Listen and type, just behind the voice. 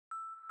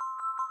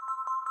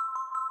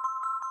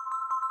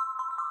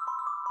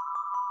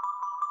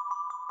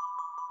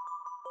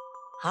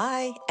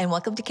Hi, and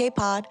welcome to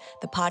K-Pod,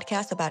 the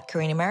podcast about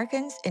Korean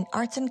Americans and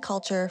arts and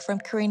culture from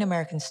Korean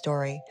American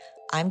Story.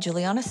 I'm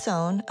Juliana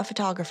Sohn, a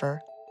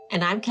photographer.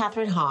 And I'm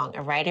Catherine Hong,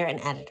 a writer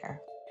and editor.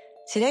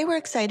 Today, we're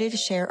excited to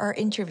share our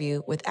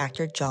interview with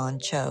actor John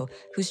Cho,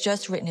 who's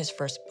just written his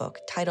first book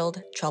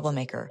titled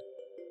Troublemaker.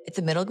 It's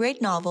a middle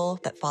grade novel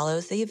that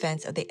follows the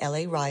events of the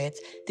LA riots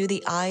through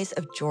the eyes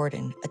of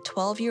Jordan, a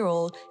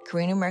 12-year-old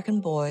Korean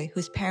American boy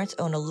whose parents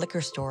own a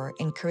liquor store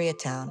in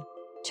Koreatown.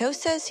 Cho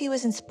says he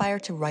was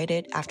inspired to write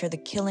it after the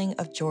killing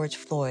of George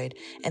Floyd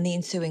and the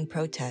ensuing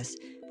protests,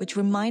 which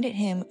reminded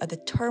him of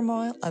the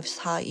turmoil of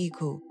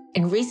SaIGu.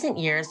 In recent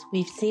years,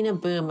 we've seen a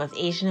boom of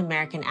Asian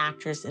American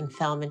actors in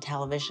film and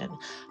television,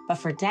 but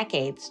for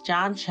decades,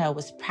 John Cho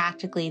was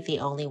practically the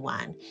only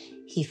one.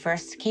 He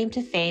first came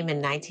to fame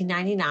in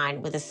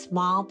 1999 with a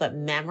small but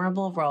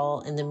memorable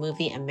role in the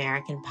movie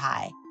American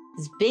Pie.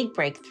 His big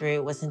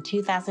breakthrough was in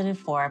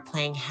 2004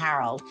 playing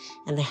Harold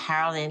in the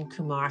Harold and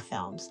Kumar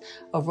films,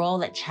 a role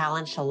that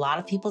challenged a lot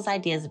of people's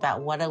ideas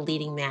about what a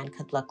leading man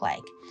could look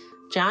like.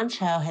 John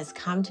Cho has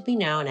come to be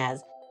known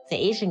as the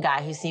Asian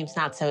guy who seems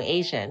not so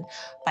Asian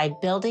by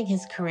building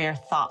his career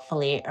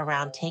thoughtfully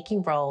around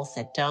taking roles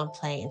that don't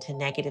play into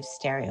negative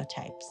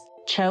stereotypes.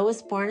 Cho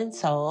was born in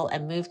Seoul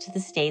and moved to the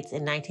States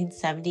in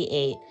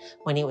 1978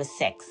 when he was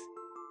 6.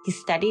 He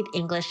studied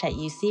English at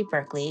UC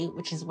Berkeley,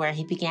 which is where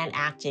he began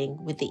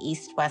acting with the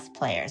East West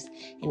Players,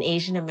 an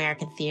Asian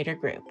American theater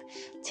group.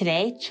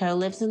 Today, Cho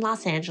lives in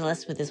Los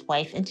Angeles with his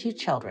wife and 2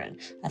 children,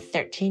 a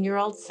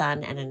 13-year-old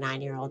son and a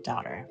 9-year-old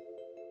daughter.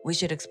 We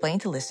should explain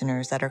to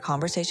listeners that our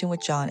conversation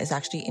with John is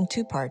actually in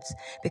 2 parts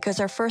because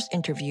our first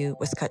interview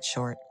was cut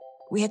short.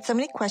 We had so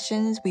many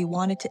questions we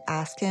wanted to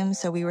ask him,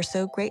 so we were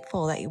so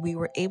grateful that we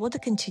were able to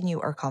continue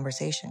our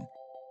conversation.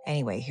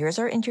 Anyway, here's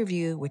our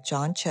interview with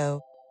John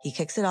Cho. He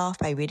kicks it off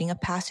by reading a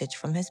passage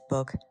from his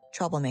book,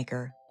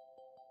 Troublemaker.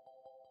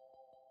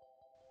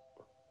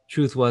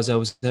 Truth was, I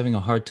was having a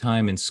hard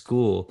time in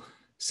school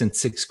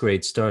since 6th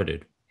grade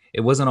started.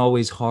 It wasn't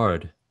always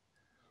hard.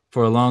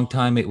 For a long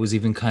time, it was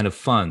even kind of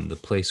fun, the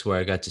place where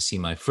I got to see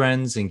my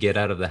friends and get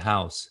out of the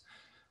house.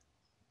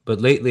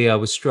 But lately, I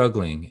was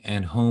struggling,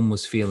 and home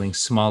was feeling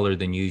smaller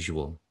than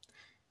usual.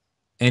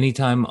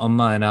 Anytime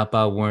Amma and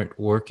Appa weren't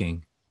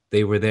working,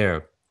 they were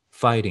there,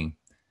 fighting,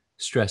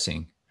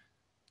 stressing,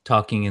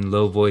 talking in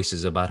low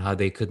voices about how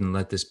they couldn't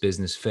let this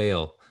business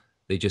fail.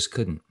 They just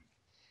couldn't.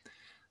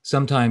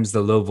 Sometimes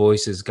the low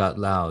voices got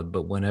loud,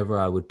 but whenever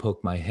I would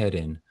poke my head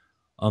in,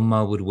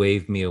 Amma would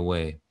wave me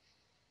away.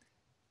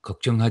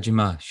 걱정하지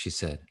마, she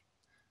said.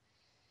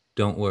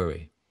 Don't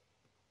worry.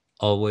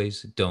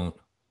 Always don't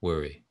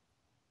worry.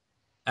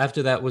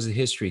 After that was a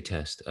history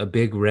test, a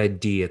big red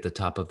D at the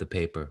top of the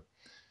paper.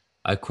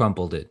 I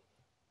crumpled it,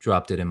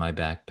 dropped it in my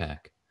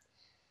backpack.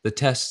 The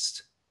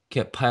tests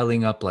kept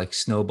piling up like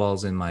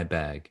snowballs in my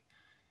bag.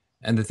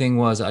 And the thing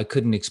was, I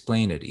couldn't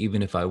explain it,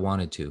 even if I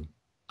wanted to.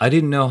 I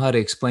didn't know how to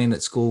explain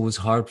that school was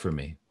hard for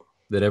me,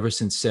 that ever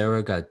since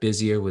Sarah got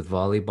busier with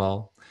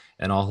volleyball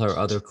and all her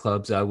other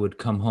clubs, I would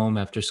come home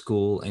after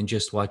school and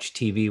just watch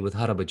TV with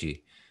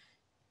Harabaji,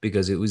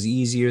 because it was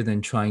easier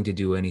than trying to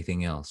do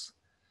anything else.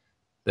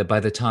 That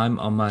by the time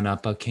Amma and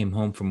Appa came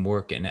home from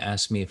work and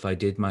asked me if I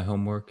did my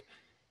homework,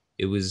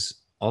 it was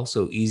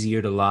also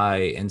easier to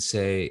lie and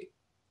say,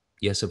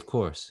 yes, of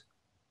course,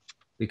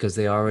 because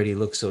they already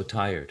looked so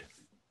tired.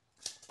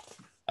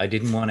 I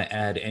didn't want to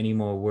add any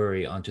more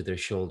worry onto their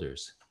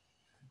shoulders.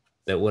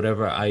 That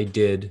whenever I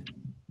did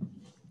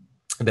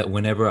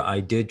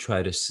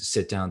try to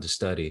sit down to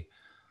study,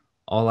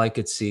 all I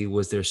could see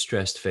was their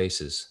stressed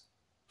faces,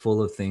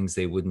 full of things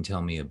they wouldn't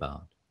tell me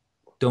about.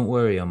 Don't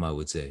worry, Amma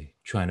would say,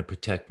 trying to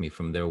protect me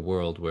from their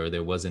world where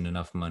there wasn't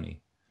enough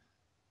money.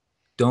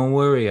 Don't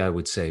worry, I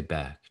would say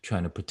back,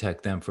 trying to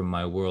protect them from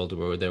my world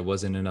where there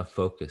wasn't enough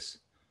focus.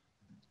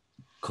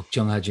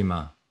 걱정하지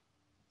마.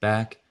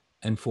 Back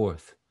and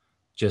forth,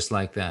 just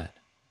like that,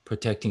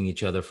 protecting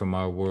each other from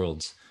our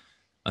worlds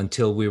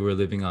until we were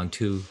living on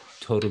 2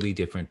 totally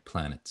different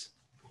planets.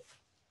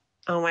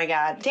 Oh my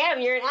God.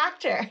 Damn, you're an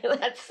actor.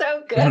 That's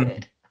so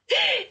good.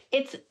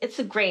 It's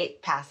a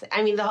great passage.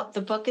 I mean,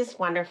 the book is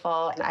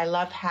wonderful. And I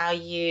love how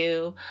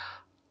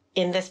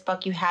in this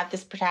book, you have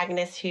this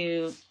protagonist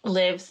who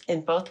lives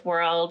in both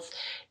worlds,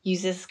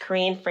 uses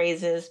Korean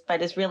phrases,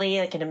 but is really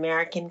like an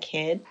American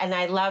kid. And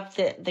I love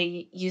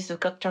the use of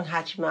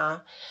걱정하지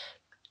마,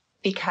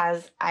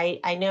 because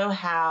I know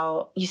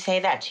how you say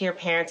that to your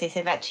parents, they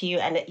say that to you,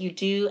 and that you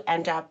do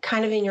end up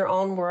kind of in your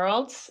own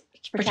worlds,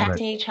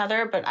 protecting each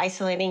other, but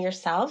isolating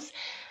yourselves.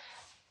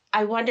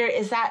 I wonder,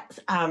 is that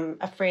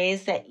a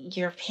phrase that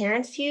your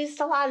parents used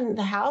a lot in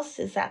the house?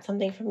 Is that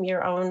something from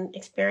your own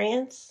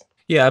experience?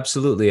 Yeah,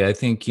 absolutely. I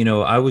think,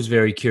 I was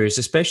very curious,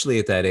 especially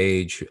at that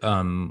age,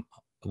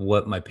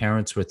 what my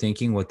parents were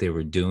thinking, what they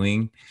were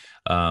doing.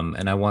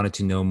 And I wanted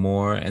to know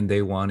more, and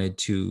they wanted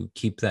to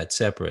keep that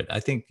separate. I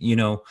think,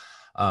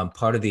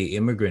 part of the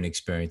immigrant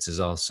experience is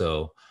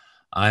also,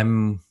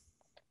 I'm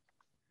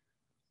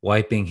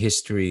wiping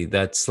history,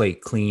 that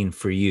slate clean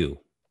for you.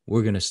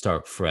 We're going to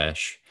start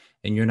fresh,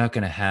 and you're not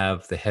going to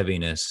have the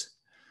heaviness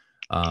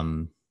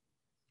um,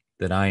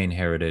 that I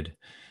inherited,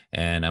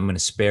 and I'm going to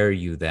spare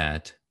you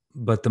that.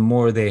 But the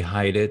more they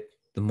hide it,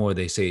 the more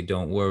they say,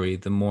 don't worry,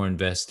 the more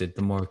invested,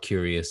 the more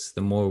curious,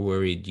 the more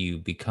worried you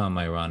become,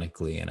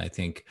 ironically. And I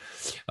think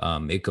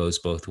it goes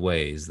both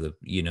ways.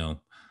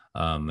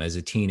 As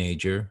a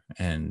teenager,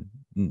 and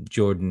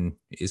Jordan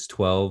is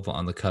 12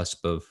 on the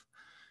cusp of,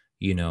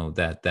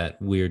 that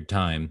weird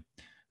time.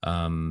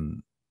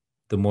 Um,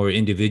 the more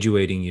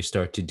individuating you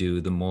start to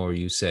do, the more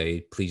you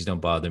say, please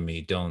don't bother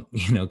me. Don't,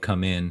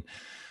 come in.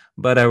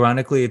 But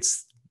ironically,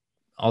 it's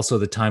also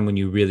the time when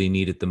you really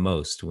need it the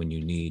most, when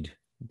you need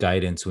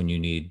guidance, when you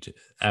need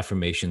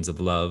affirmations of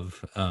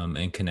love,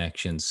 and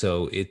connection.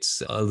 So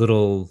it's a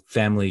little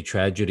family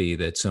tragedy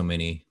that so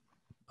many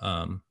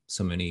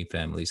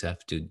families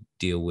have to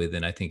deal with.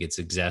 And I think it's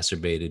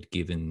exacerbated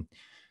given,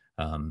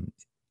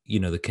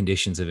 the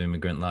conditions of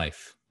immigrant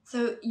life.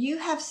 So you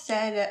have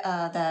said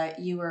that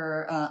you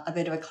were a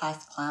bit of a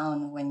class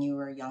clown when you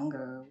were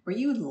younger. Were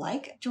you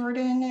like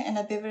Jordan and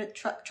a bit of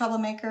a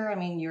troublemaker? I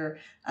mean, you're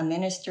a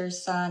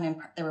minister's son, and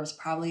there was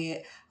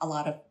probably a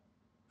lot of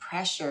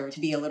pressure to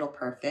be a little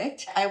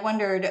perfect. I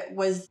wondered,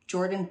 was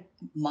Jordan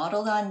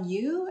modeled on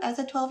you as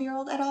a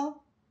 12-year-old at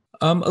all?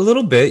 A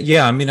little bit,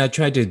 yeah. I mean, I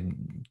tried to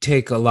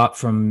take a lot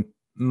from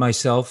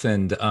myself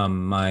and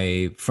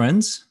my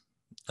friends.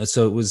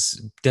 So it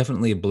was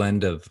definitely a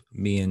blend of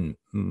me and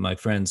my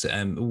friends.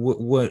 And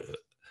what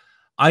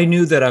I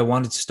knew that I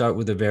wanted to start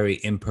with a very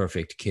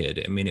imperfect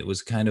kid. I mean, it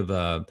was kind of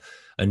a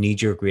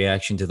knee-jerk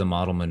reaction to the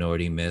model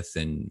minority myth,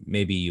 and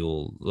maybe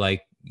you'll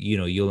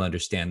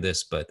understand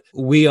this, but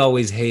we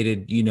always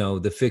hated,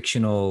 the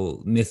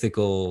fictional,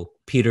 mythical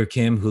Peter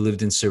Kim who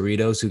lived in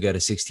Cerritos, who got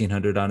a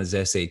 1600 on his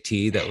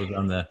SAT.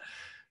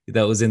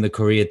 That was in the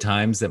Korea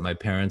Times that my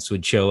parents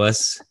would show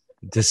us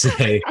to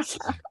say,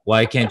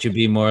 why can't you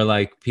be more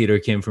like Peter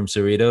Kim from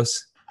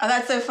Cerritos? Oh,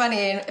 that's so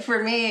funny.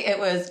 For me, it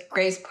was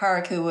Grace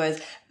Park, who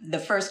was the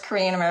first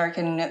Korean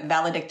American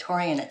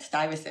valedictorian at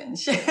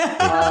Stuyvesant.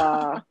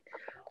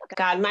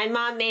 God, my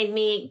mom made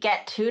me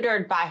get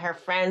tutored by her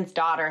friend's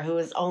daughter who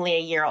was only a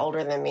year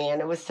older than me,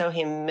 and it was so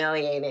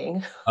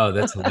humiliating. Oh,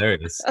 that's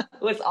hilarious.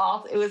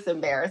 It was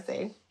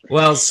embarrassing.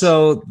 Well,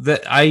 so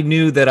that I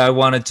knew that I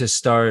wanted to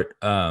start,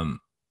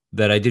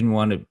 that I didn't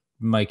want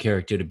my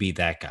character to be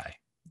that guy,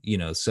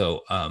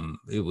 so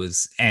it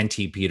was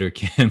anti Peter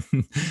Kim.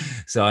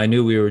 So I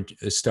knew we were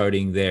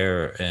starting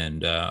there,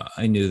 and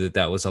I knew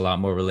that was a lot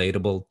more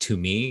relatable to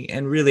me.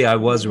 And really, I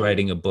was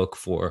writing a book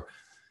for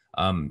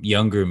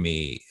younger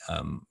me,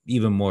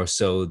 even more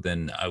so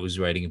than I was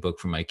writing a book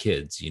for my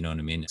kids. You know what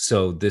I mean?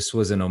 So this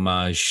was an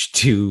homage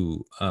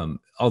to,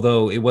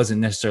 although it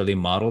wasn't necessarily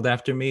modeled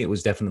after me, it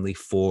was definitely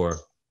for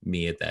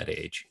me at that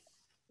age.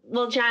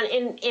 Well, John,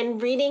 in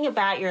reading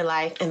about your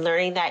life and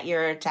learning that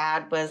your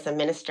dad was a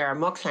minister, a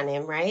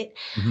목사님, right?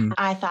 Mm-hmm.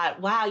 I thought,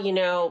 wow,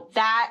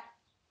 that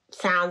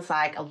sounds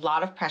like a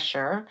lot of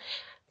pressure,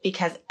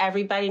 because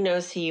everybody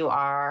knows who you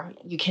are.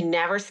 You can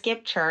never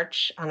skip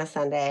church on a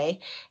Sunday,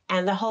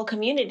 and the whole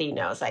community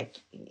knows, like,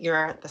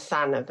 you're the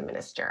son of the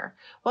minister.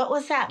 What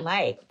was that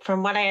like?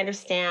 From what I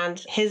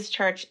understand, his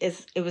church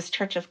was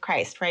Church of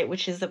Christ, right?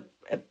 Which is a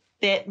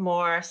bit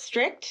more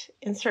strict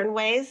in certain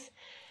ways.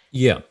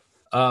 Yeah.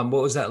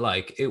 What was that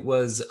like? It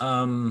was,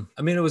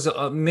 it was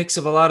a mix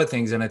of a lot of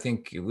things. And I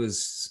think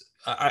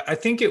I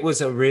think it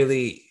was a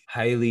really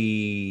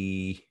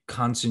highly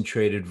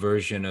concentrated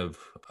version of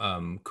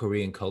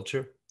Korean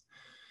culture.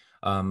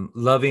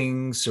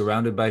 Loving,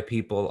 surrounded by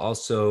people,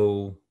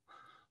 also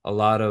a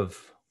lot of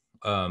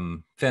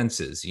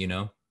fences,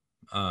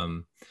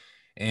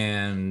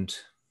 and,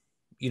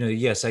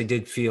 yes, I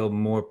did feel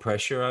more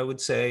pressure, I would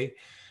say.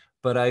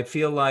 But I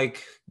feel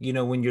like,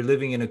 when you're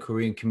living in a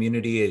Korean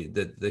community,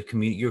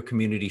 your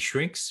community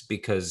shrinks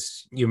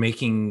because you're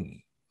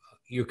making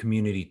your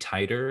community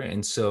tighter.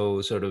 And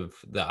so sort of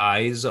the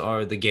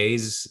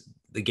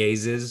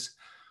gazes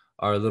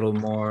are a little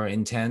more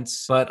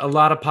intense, but a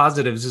lot of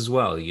positives as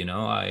well.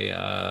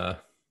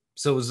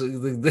 So it was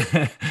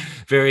a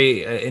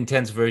very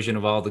intense version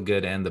of all the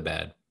good and the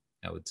bad,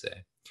 I would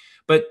say.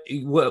 But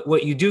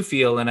what you do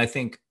feel, and I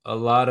think a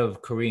lot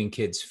of Korean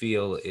kids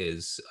feel,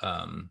 is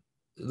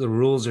the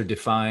rules are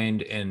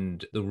defined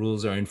and the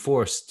rules are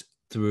enforced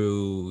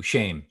through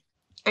shame.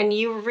 And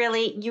you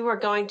were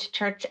going to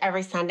church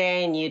every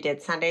Sunday, and you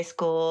did Sunday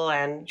school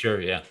and... Sure,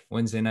 yeah.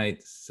 Wednesday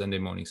night, Sunday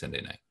morning,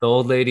 Sunday night. The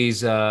old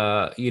ladies,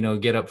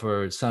 get up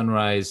for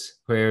sunrise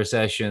prayer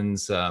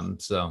sessions.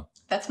 So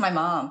That's my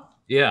mom.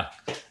 Yeah,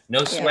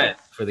 no sweat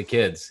for the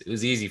kids. It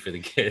was easy for the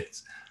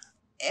kids.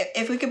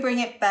 If we could bring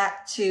it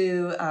back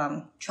to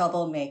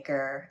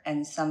Troublemaker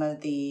and some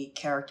of the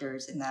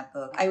characters in that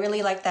book, I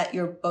really like that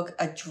your book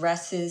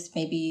addresses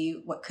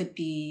maybe what could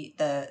be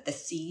the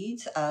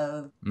seeds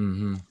of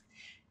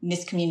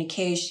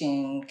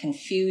miscommunication,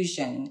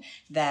 confusion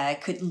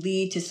that could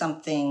lead to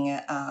something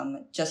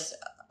just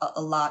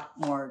a lot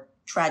more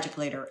tragic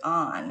later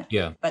on.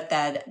 Yeah. But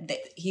that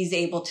he's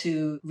able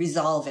to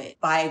resolve it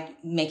by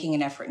making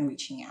an effort and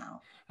reaching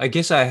out. I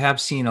guess I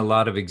have seen a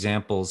lot of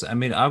examples. I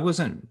mean, I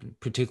wasn't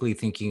particularly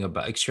thinking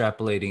about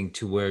extrapolating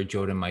to where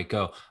Jordan might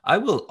go. I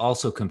will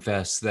also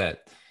confess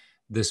that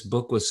this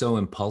book was so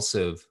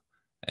impulsive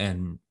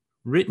and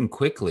written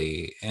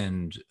quickly,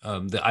 and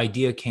the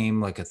idea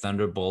came like a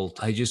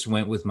thunderbolt. I just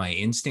went with my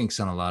instincts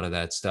on a lot of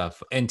that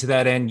stuff. And to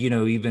that end,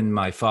 even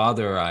my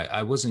father,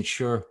 I wasn't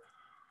sure.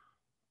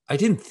 I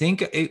didn't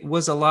think it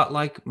was a lot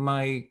like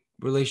my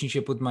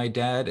relationship with my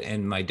dad.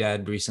 And my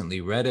dad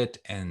recently read it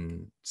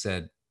and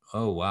said,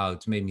 "Oh, wow,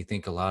 it's made me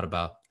think a lot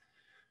about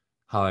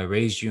how I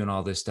raised you and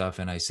all this stuff."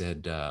 And I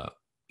said,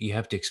 "You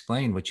have to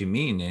explain what you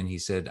mean." And he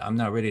said, "I'm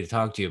not ready to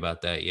talk to you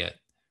about that yet."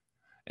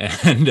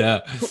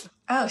 And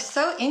oh,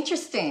 so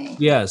interesting.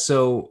 yeah,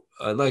 so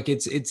like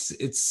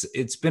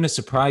it's been a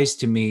surprise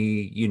to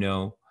me,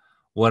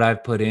 what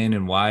I've put in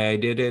and why I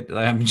did it.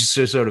 Like, I'm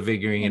just sort of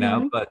figuring it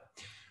out,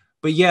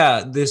 but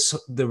yeah,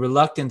 the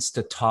reluctance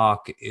to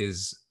talk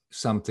is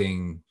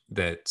something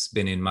that's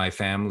been in my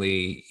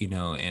family,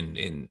 and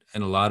in a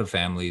lot of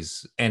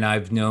families. And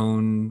I've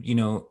known,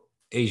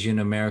 Asian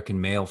American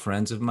male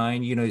friends of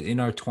mine, in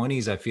our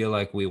 20s, I feel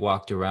like we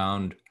walked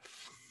around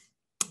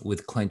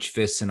with clenched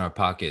fists in our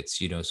pockets,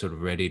 sort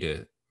of ready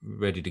to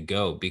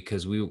go,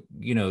 because we,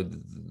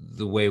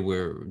 the way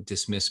we're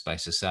dismissed by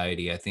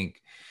society, I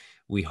think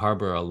we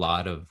harbor a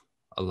lot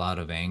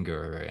of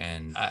anger.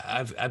 And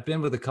I've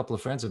been with a couple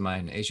of friends of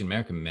mine, Asian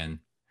American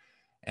men,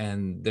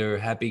 and they're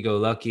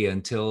happy-go-lucky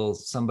until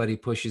somebody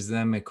pushes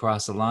them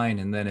across the line,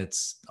 and then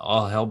it's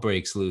all hell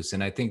breaks loose.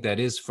 And I think that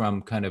is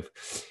from kind of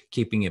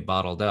keeping it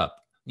bottled up.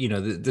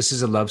 This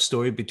is a love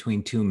story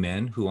between two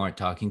men who aren't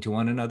talking to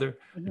one another.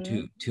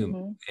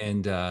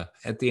 And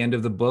at the end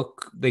of the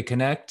book, they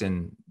connect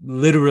and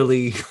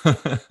literally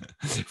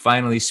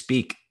finally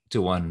speak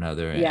to one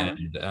another. Yeah.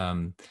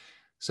 And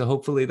so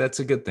hopefully that's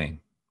a good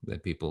thing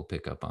that people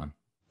pick up on.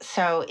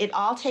 So it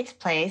all takes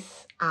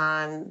place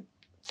on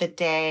the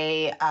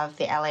day of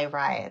the LA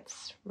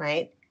riots,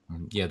 right?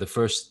 Yeah, the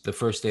first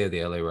day of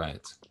the LA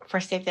riots.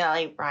 First day of the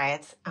LA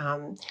riots.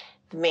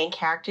 The main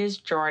character is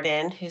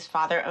Jordan, whose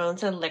father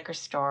owns a liquor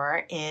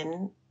store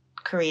in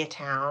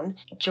Koreatown.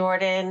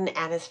 Jordan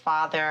and his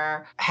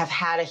father have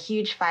had a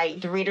huge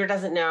fight. The reader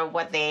doesn't know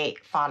what they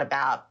fought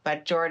about,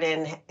 but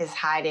Jordan is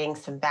hiding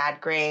some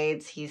bad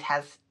grades. He's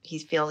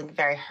feeling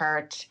very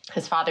hurt.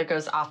 His father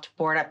goes off to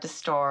board up the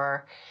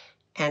store,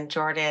 and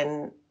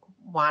Jordan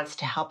wants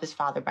to help his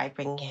father by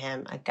bringing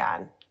him a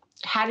gun.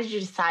 How did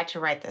you decide to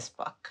write this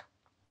book?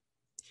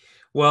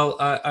 Well,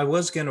 I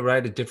was going to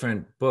write a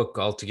different book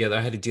altogether.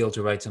 I had a deal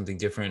to write something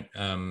different,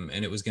 and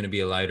it was going to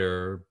be a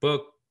lighter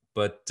book.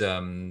 But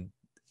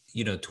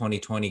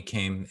 2020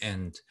 came,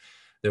 and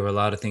there were a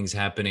lot of things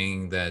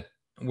happening that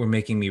were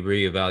making me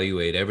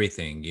reevaluate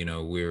everything.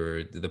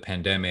 We're the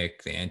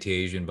pandemic, the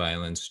anti-Asian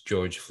violence,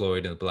 George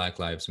Floyd and the Black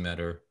Lives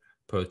Matter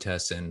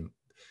protests, and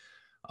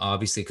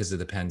obviously because of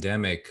the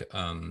pandemic,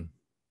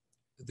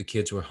 the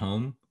kids were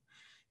home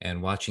and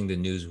watching the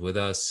news with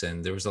us,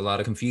 and there was a lot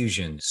of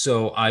confusion.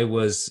 So I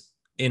was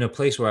in a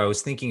place where I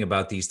was thinking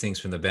about these things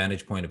from the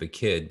vantage point of a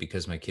kid,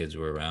 because my kids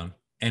were around.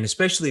 And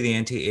especially the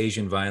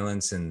anti-Asian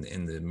violence and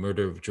the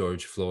murder of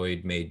George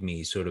Floyd made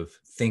me sort of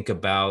think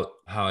about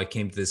how I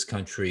came to this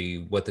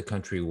country, what the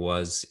country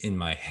was in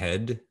my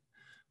head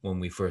when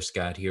we first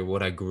got here,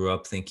 what I grew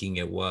up thinking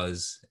it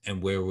was,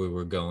 and where we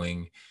were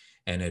going.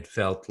 And it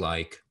felt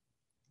like,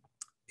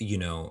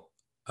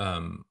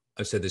 I've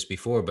said this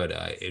before, but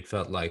it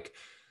felt like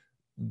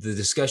the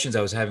discussions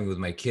I was having with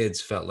my kids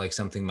felt like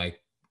something my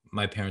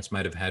parents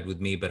might have had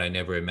with me, but I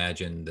never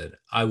imagined that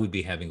I would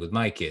be having with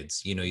my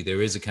kids.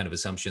 There is a kind of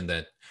assumption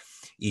that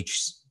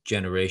each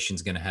generation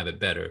is going to have it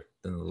better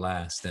than the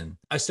last. And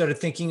I started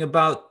thinking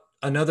about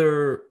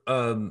another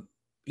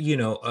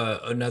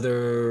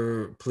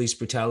police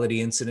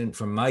brutality incident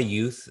from my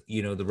youth,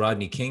 the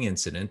Rodney King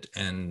incident.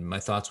 And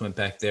my thoughts went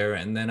back there.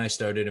 And then I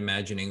started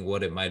imagining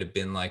what it might have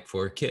been like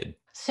for a kid.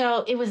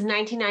 So it was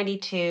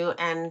 1992,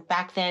 and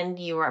back then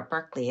you were at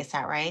Berkeley, is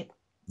that right?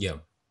 Yeah.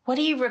 What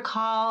do you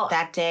recall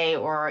that day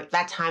or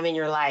that time in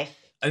your life?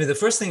 I mean, the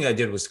first thing I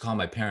did was to call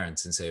my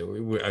parents and say,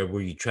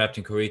 were you trapped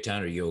in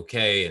Koreatown? Are you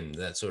okay? And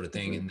that sort of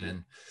thing. Mm-hmm.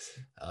 And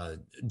then,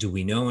 do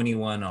we know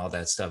anyone? All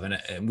that stuff.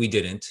 And we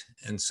didn't.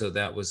 And so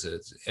that was an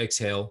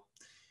exhale.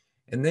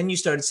 And then you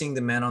started seeing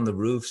the men on the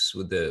roofs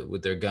with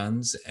their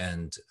guns.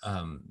 And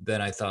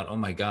then I thought, oh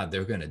my God,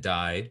 they're going to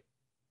die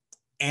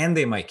and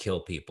they might kill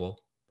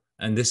people.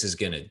 And this is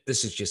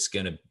just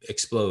going to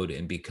explode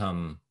and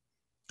become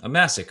a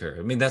massacre.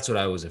 I mean, that's what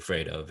I was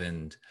afraid of.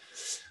 And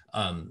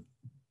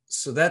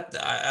so that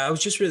I was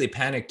just really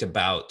panicked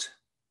about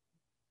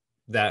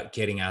that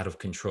getting out of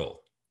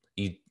control.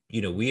 We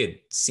had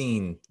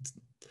seen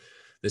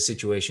the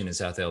situation in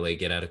South LA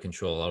get out of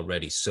control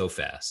already so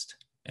fast.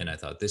 And I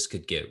thought this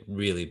could get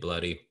really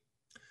bloody.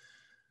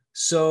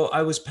 So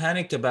I was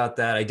panicked about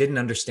that. I didn't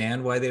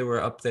understand why they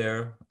were up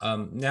there.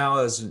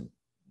 Now,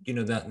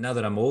 now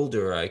that I'm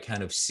older, I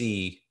kind of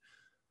see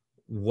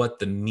what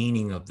the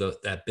meaning of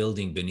that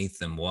building beneath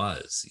them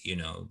was,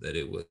 that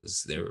it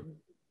was their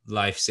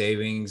life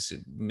savings,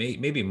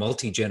 maybe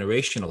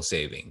multi-generational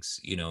savings,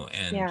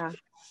 Yeah.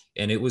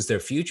 and it was their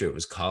future. It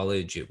was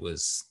college, it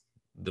was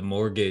the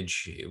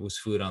mortgage, it was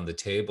food on the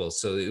table.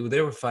 So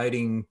they were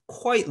fighting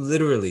quite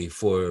literally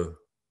for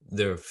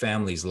their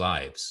families'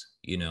 lives,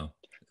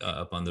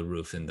 up on the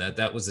roof. And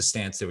that was the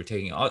stance they were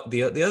taking.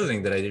 The other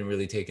thing that I didn't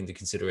really take into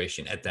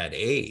consideration at that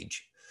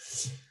age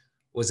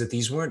was that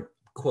these weren't,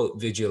 quote,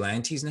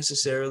 vigilantes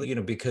necessarily,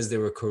 because they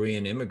were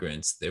Korean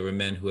immigrants. They were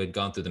men who had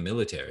gone through the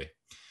military.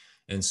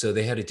 And so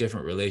they had a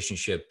different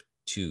relationship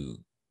to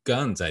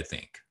guns, I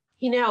think.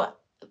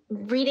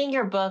 Reading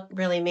your book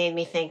really made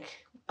me think,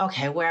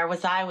 okay, where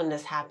was I when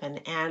this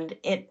happened? And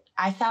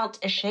I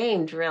felt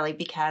ashamed, really,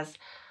 because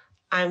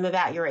I'm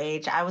about your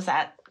age. I was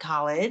at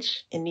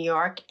college in New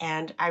York,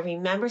 and I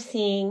remember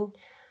seeing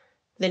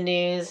the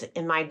news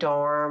in my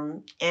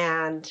dorm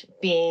and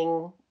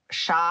being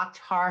shocked,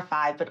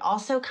 horrified, but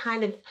also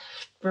kind of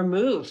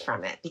removed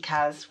from it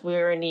because we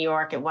were in New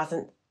York. It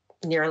wasn't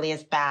nearly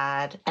as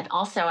bad. And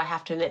also, I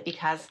have to admit,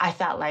 because I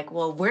felt like,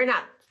 well, we're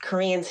not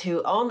Koreans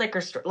who own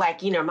liquor store.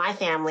 Like, my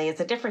family is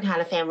a different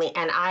kind of family.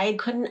 And I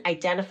couldn't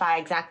identify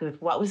exactly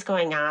with what was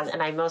going on.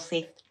 And I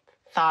mostly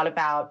thought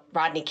about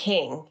Rodney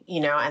King,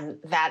 and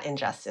that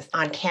injustice.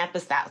 On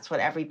campus, that's what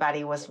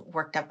everybody was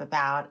worked up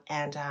about.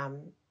 And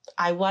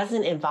I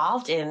wasn't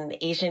involved in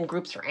Asian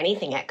groups or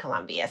anything at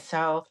Columbia.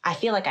 So I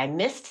feel like I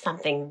missed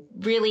something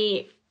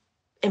really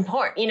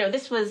important.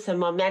 This was a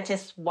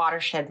momentous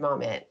watershed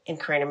moment in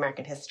Korean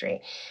American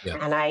history. Yeah.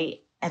 And I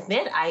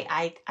admit,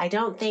 I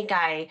don't think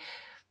I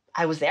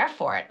was there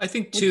for it. I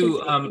think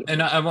too,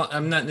 and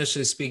I'm not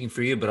necessarily speaking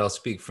for you, but I'll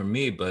speak for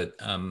me. But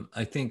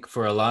I think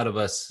for a lot of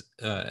us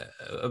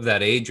of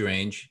that age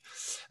range,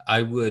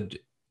 I would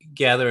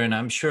gather, and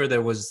I'm sure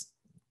there was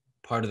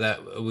part of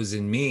that was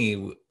in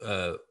me,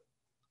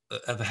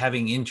 of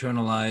having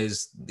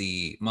internalized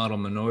the model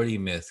minority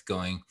myth,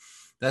 going,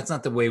 that's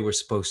not the way we're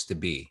supposed to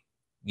be.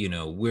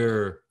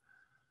 We're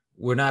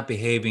not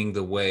behaving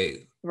the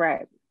way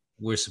Right.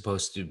 we're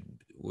supposed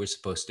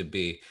to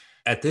be.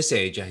 At this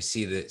age, I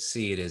see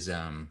it as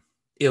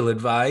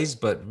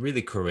ill-advised, but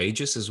really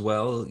courageous as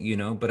well,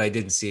 but I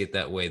didn't see it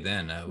that way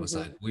then. I was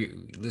like, we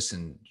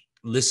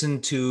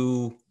listen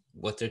to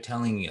what they're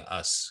telling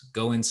us,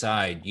 go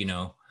inside,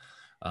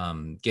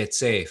 get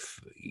safe.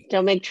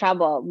 Don't make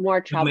trouble, more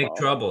Don't trouble. make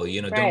trouble,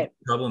 don't be a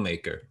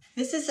troublemaker.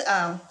 This is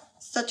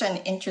such an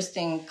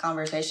interesting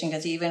conversation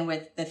because even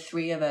with the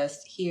three of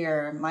us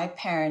here, my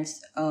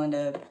parents owned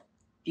a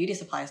beauty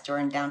supply store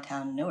in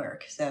downtown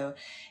Newark. So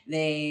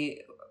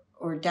they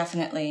were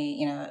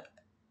definitely,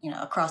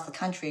 across the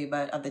country,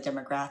 but of the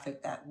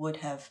demographic that would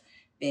have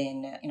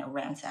been,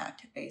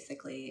 ransacked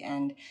basically.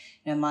 And,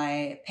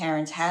 my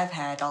parents have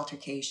had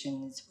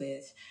altercations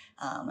with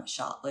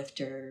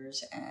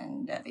shoplifters,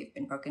 and they've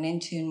been broken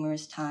into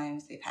numerous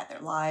times. They've had their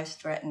lives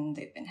threatened.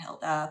 They've been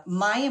held up.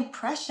 My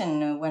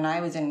impression when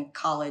I was in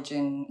college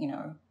in,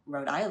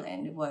 Rhode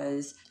Island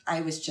was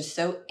I was just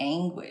so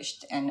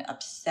anguished and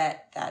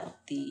upset that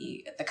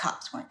the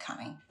cops weren't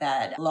coming,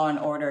 that law and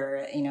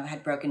order,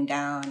 had broken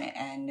down,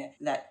 and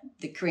that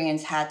the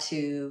Koreans had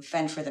to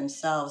fend for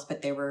themselves,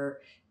 but they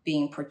were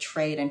being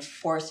portrayed and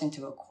forced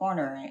into a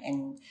corner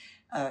and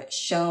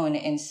shown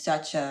in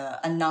such a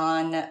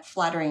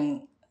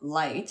non-flattering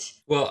light.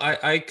 Well,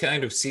 I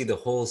kind of see the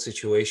whole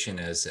situation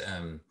as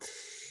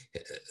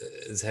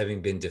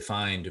having been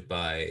defined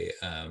by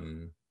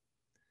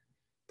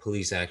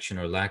police action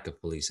or lack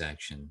of police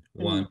action.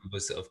 One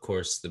was, of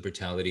course, the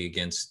brutality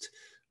against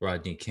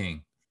Rodney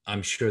King.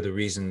 I'm sure the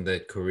reason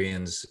that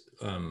Koreans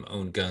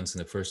owned guns in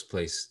the first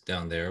place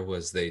down there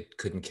was they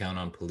couldn't count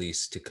on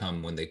police to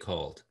come when they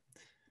called.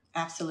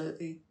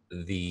 Absolutely.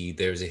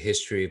 There's a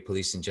history of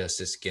police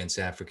injustice against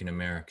African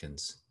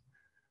Americans.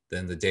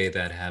 Then the day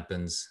that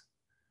happens,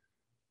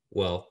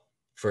 well,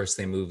 first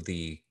they move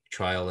the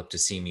trial up to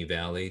Simi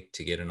Valley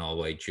to get an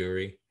all-white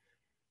jury.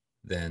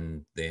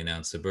 Then they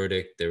announce the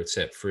verdict. They're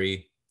set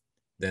free.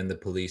 Then the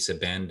police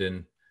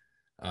abandon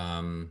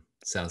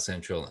South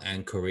Central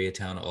and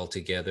Koreatown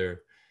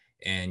altogether.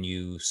 And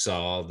you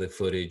saw the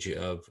footage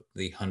of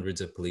the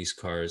hundreds of police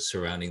cars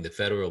surrounding the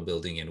federal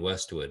building in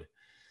Westwood.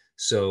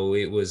 So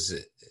it was,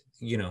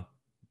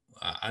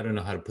 I don't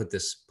know how to put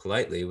this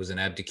politely. It was an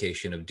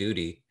abdication of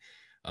duty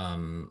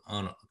on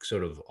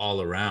sort of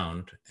all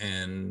around.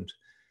 And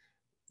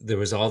there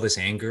was all this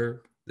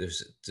anger.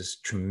 There's this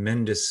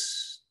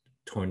tremendous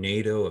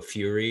tornado of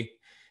fury,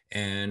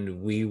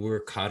 and we were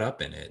caught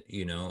up in it,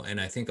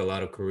 and I think a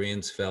lot of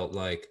Koreans felt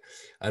like,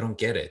 I don't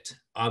get it.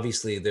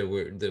 Obviously the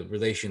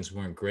relations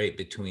weren't great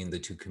between the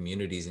two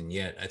communities, and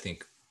yet I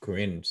think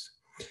Koreans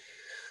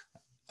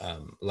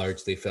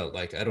largely felt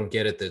like, I don't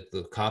get it that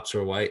the cops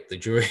were white, the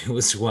jury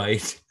was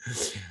white,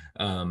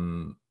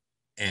 and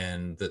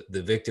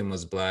the victim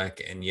was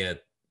black, and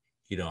yet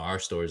our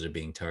stores are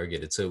being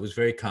targeted. So it was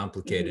very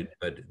complicated,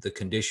 but the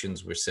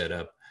conditions were set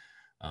up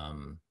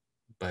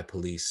by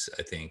police,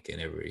 I think, in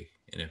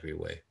every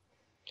way.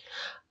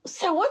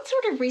 So what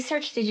sort of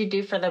research did you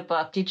do for the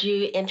book? Did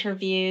you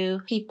interview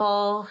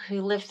people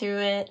who lived through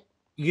it?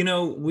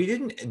 We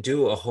didn't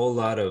do a whole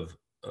lot of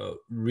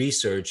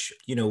research.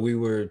 We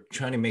were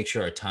trying to make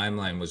sure our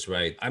timeline was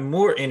right. I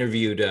more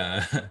interviewed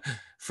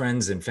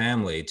friends and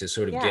family to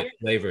sort of Yeah. get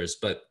flavors,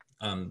 but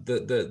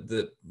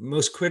the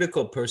most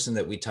critical person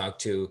that we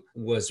talked to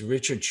was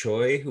Richard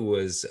Choi, who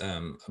was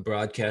a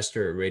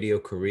broadcaster at Radio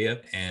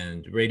Korea,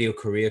 and Radio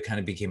Korea kind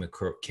of became a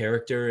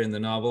character in the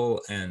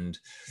novel, and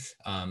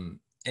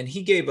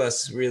he gave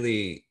us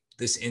really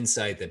this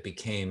insight that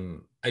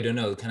became, I don't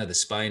know, kind of the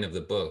spine of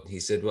the book. He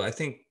said, well, I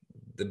think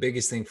the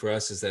biggest thing for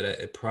us is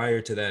that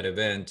prior to that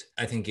event,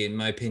 I think, in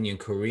my opinion,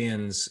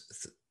 Koreans,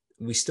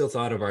 we still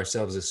thought of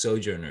ourselves as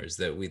sojourners,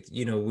 that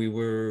we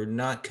were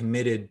not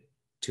committed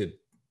to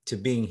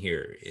being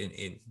here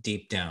in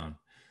deep down.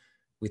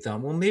 We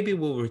thought, well, maybe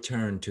we'll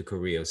return to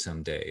Korea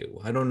someday.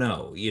 I don't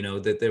know,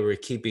 that they were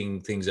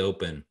keeping things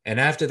open. And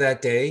after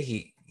that day,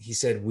 he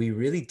said, we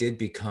really did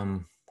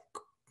become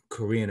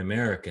Korean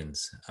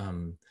Americans.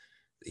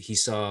 He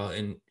saw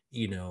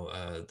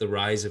the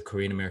rise of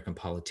Korean American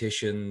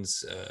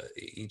politicians.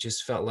 He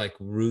just felt like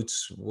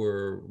roots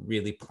were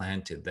really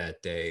planted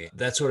that day.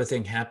 That sort of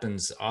thing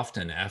happens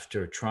often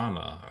after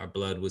trauma. Our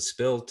blood was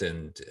spilt,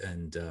 and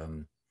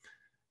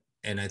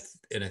I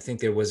think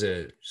there was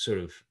a sort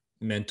of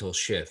mental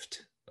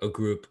shift, a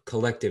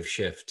collective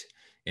shift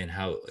in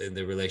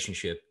the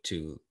relationship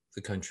to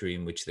the country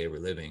in which they were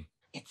living.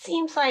 It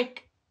seems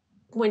like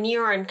when you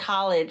were in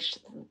college,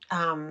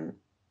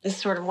 is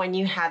sort of when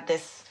you had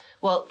this,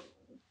 well,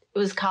 it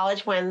was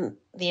college when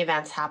the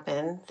events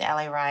happened, the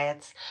LA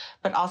riots,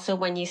 but also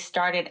when you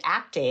started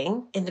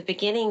acting in the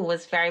beginning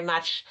was very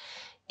much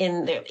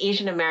in the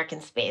Asian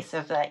American space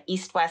of the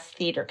East West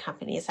Theater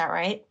Company. Is that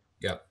right?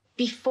 Yeah.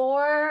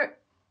 Before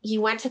you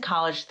went to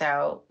college,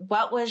 though,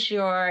 what was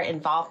your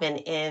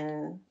involvement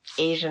in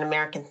Asian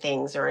American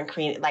things or in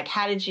Korean? Like,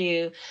 how did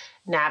you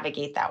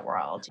navigate that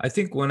world? I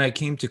think when I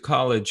came to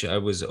college, I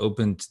was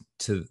open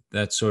to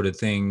that sort of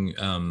thing.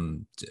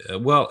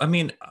 Well, I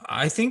mean,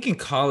 I think in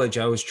college,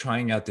 I was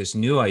trying out this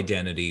new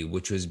identity,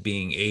 which was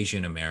being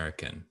Asian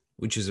American,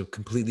 which is a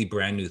completely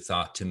brand new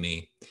thought to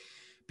me.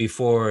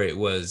 Before it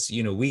was,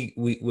 we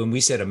when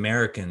we said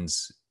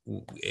Americans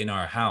in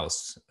our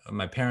house,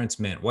 my parents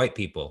meant white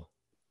people.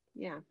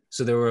 Yeah.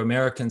 So there were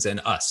Americans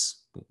and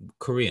us,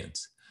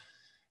 Koreans.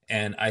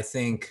 And I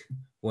think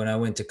when I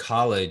went to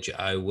college,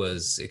 I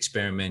was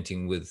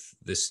experimenting with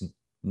this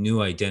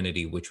new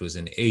identity, which was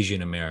an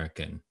Asian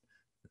American.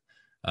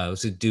 It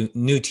was a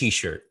new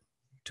T-shirt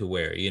to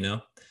wear,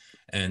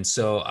 and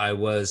so I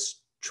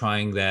was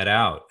trying that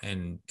out,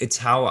 and it's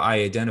how I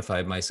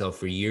identified myself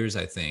for years,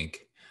 I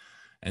think.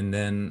 And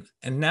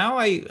now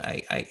I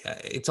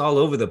it's all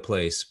over the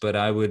place, but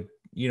I would,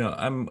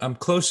 I'm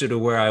closer to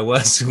where I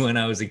was when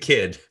I was a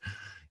kid,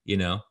 you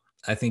know.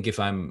 I think if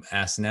I'm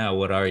asked now,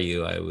 what are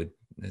you? I would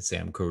say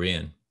I'm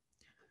Korean,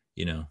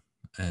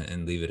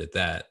 and leave it at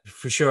that.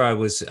 For sure, I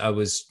was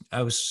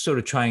sort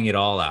of trying it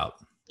all out.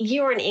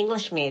 You were an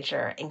English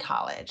major in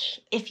college.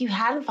 If you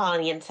hadn't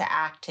fallen into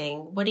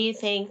acting, what do you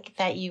think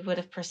that you would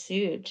have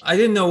pursued? I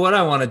didn't know what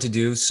I wanted to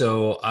do,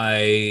 so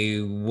I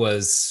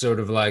was sort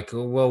of like,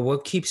 well,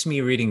 what keeps me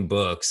reading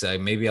books?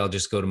 Maybe I'll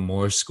just go to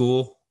more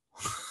school,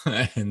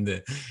 and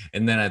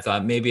then I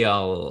thought maybe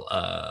I'll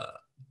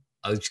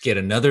just get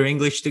another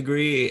English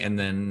degree, and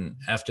then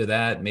after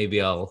that,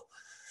 maybe I'll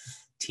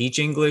teach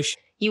English.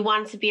 You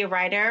wanted to be a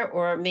writer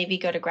or maybe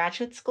go to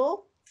graduate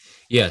school?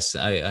 Yes,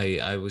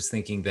 I was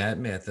thinking that.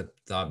 I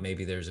thought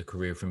maybe there's a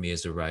career for me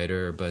as a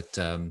writer, but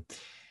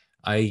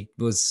I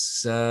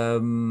was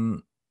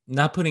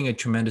not putting a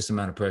tremendous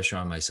amount of pressure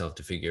on myself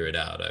to figure it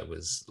out. I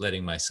was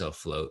letting myself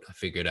float. I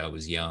figured I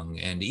was young,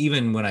 and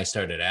even when I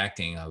started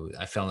acting,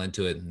 I fell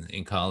into it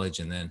in college,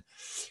 and then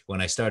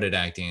when I started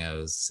acting,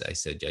 I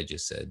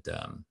just said,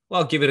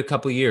 well, I'll give it a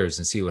couple of years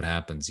and see what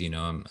happens.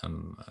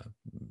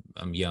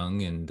 I'm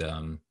young,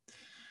 and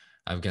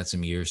I've got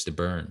some years to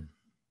burn.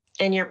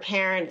 And your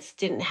parents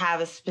didn't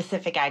have a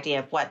specific idea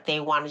of what they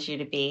wanted you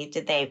to be.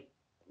 Did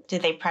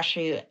they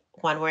pressure you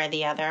one way or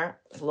the other?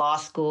 Law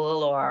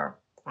school, or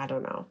I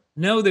don't know.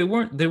 No, they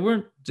weren't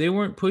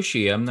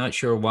pushy. I'm not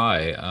sure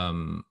why.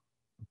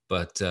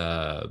 But they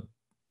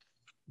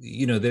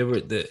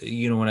were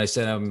when I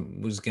said I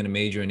was going to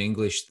major in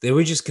English, they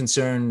were just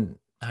concerned,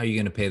 how are you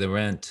going to pay the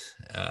rent?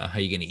 How are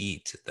you going to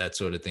eat? That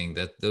sort of thing.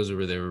 Those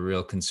were their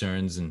real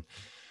concerns. And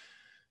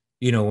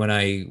when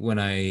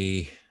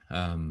I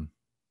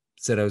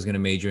said I was going to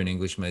major in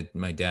English,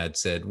 my dad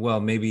said, well,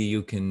 maybe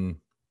you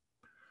can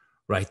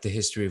write the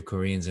history of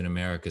Koreans in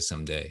America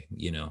someday.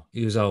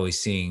 He was always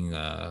seeing,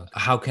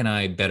 how can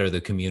I better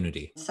the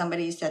community?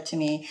 Somebody said to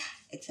me,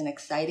 it's an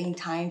exciting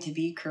time to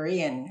be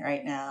Korean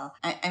right now.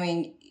 I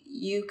mean,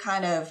 you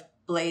kind of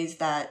blazed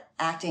that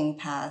acting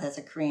path as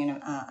a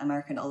Korean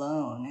American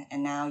alone,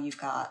 and now you've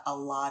got a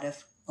lot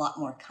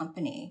more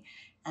company.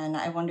 And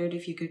I wondered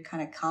if you could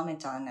kind of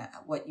comment on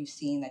what you've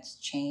seen that's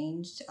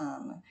changed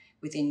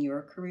within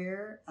your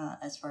career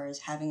as far as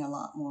having a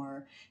lot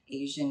more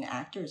Asian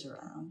actors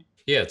around?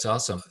 Yeah, it's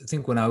awesome. I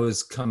think when I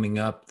was coming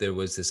up, there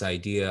was this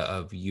idea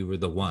of you were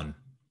the one.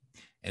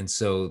 And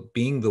so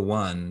being the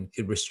one,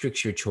 it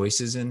restricts your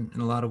choices in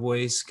a lot of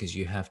ways, because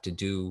you have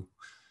to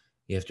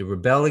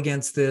rebel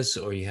against this,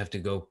 or you have to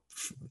go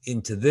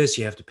into this,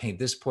 you have to paint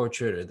this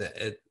portrait or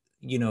that.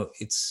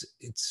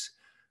 It's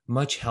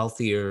much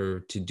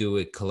healthier to do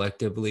it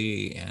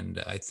collectively.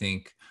 And I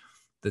think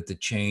that the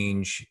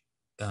change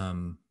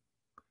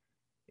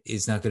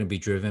is not going to be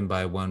driven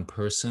by one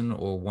person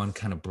or one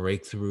kind of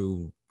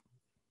breakthrough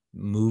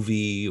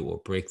movie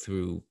or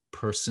breakthrough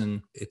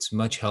person. It's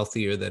much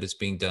healthier that it's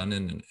being done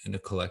in a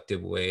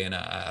collective way, and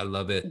I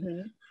love it.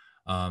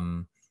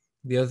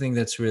 The other thing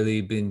that's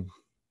really been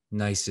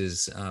nice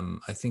is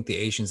I think the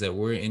Asians that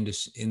were in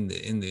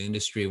the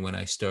industry when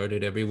I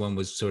started, everyone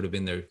was sort of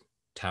in their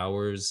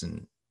towers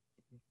and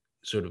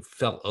sort of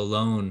felt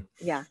alone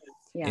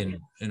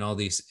in all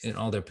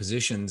their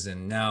positions.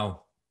 And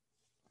now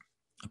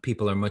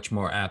people are much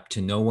more apt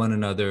to know one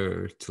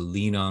another, to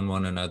lean on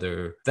one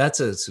another.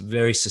 That's a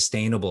very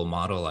sustainable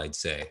model, I'd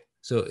say.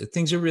 So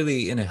things are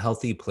really in a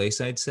healthy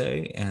place, I'd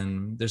say,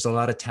 and there's a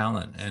lot of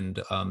talent, and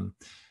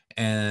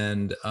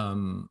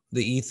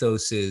the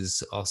ethos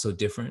is also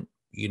different.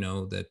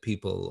 That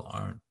people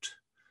aren't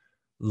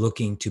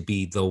looking to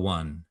be the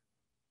one.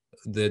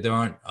 There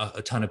aren't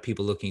a ton of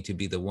people looking to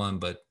be the one,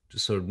 but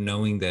sort of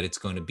knowing that it's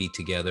going to be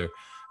together.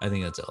 I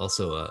think that's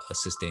also a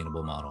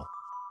sustainable model.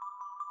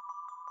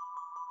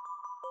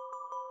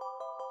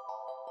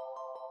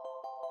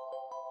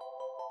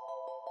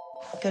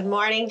 Good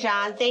morning,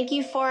 John. Thank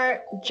you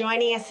for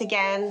joining us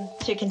again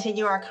to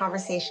continue our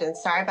conversation.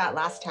 Sorry about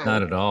last time.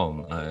 Not at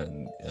all.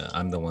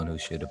 I'm the one who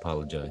should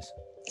apologize.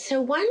 So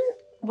one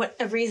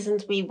of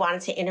reasons we wanted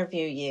to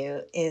interview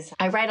you is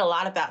I write a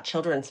lot about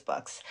children's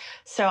books.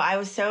 So I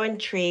was so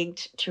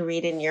intrigued to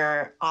read in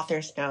your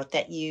author's note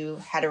that you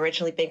had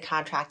originally been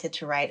contracted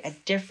to write a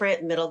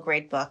different middle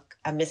grade book,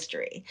 a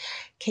mystery.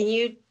 Can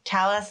you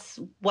tell us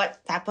what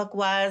that book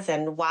was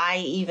and why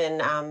even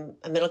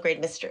a middle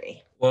grade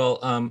mystery?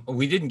 Well,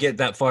 we didn't get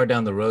that far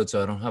down the road,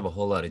 so I don't have a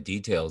whole lot of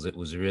details. It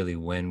was really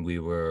when we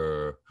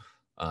were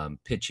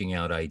pitching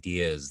out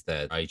ideas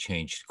that I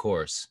changed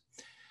course.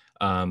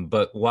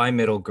 But why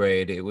middle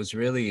grade? It was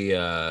really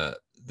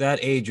that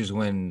age was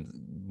when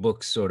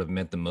books sort of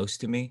meant the most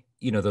to me.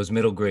 Those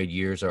middle grade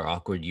years are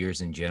awkward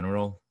years in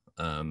general.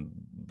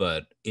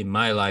 But in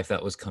my life,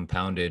 that was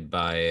compounded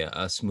by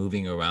us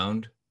moving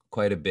around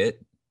quite a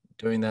bit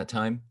during that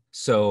time.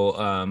 So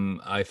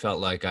I felt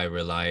like I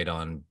relied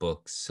on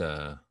books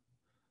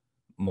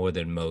more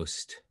than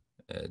most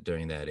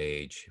during that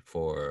age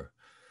for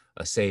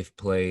a safe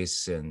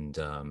place and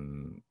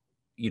an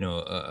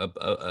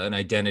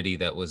identity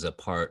that was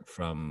apart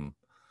from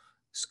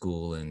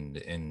school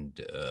and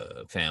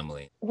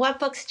family. What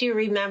books do you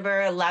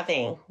remember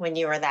loving when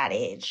you were that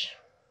age?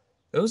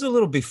 It was a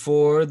little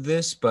before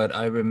this, but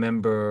I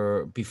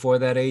remember before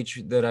that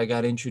age that I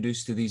got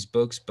introduced to these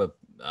books. But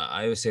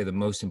I would say the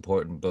most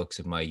important books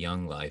of my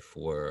young life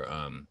were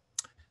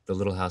the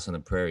Little House on the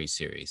Prairie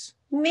series.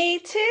 Me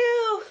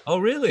too. Oh,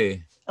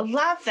 really? I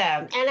love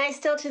them. And I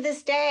still, to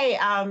this day,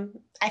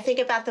 I think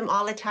about them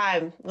all the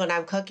time. When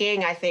I'm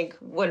cooking, I think,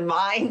 would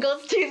mine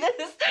goes do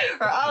this?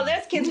 Or, oh,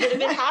 those kids would have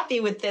been happy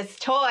with this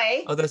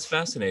toy. Oh, that's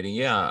fascinating.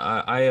 Yeah,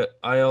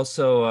 I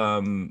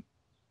also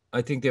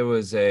I think there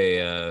was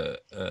a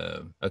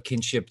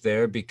kinship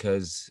there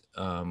because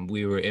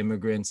we were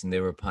immigrants and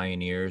they were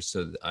pioneers.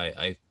 So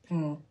I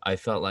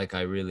felt like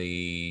I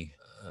really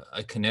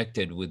I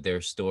connected with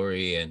their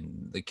story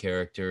and the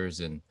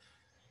characters and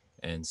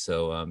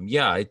so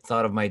I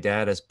thought of my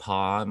dad as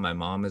Pa, and my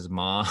mom as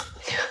Ma.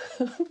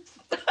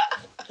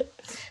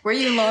 Were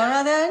you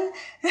Laura then?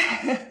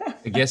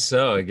 I guess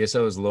so. I guess I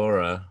was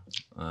Laura.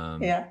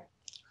 Yeah.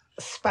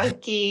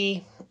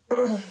 Spunky,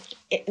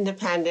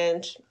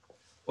 independent.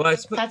 Well,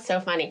 that's so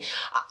funny.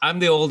 I'm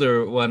the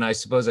older one. I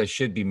suppose I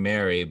should be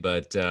Mary,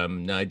 but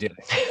no, I did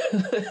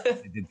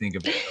think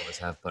of myself as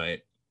half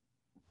pint.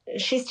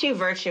 She's too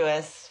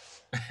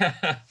virtuous.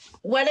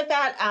 What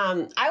about,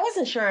 I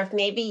wasn't sure if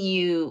maybe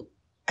you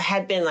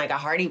had been like a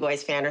Hardy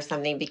Boys fan or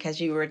something because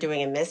you were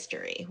doing a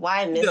mystery.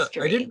 Why a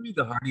mystery? I didn't read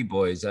the Hardy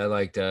Boys. I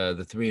liked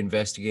the Three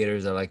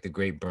Investigators. I liked The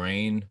Great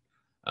Brain.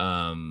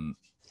 Oh,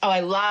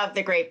 I love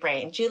The Great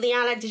Brain.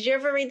 Juliana, did you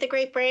ever read The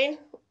Great Brain?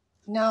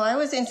 No, I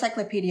was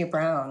Encyclopedia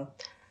Brown.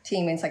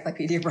 Team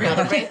Encyclopedia Brown.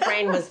 No, The Great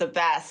Brain was the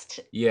best.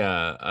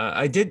 Yeah,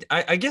 I did.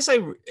 I guess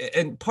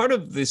and part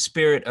of the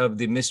spirit of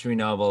the mystery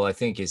novel, I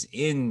think, is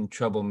in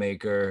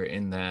Troublemaker,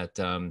 in that,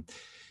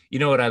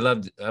 what I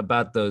loved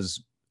about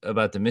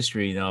the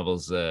mystery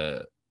novels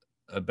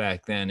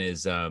back then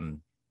is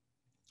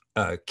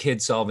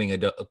kids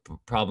solving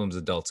problems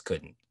adults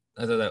couldn't.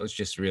 I thought that was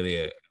just really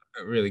a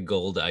really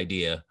gold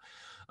idea.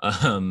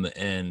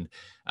 And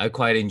I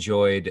quite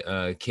enjoyed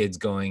kids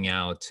going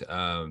out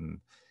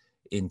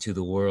into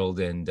the world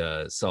and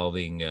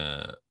solving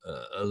a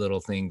little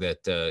thing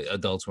that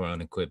adults were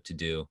unequipped to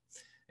do.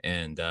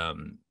 And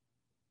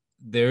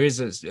there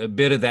is a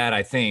bit of that,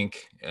 I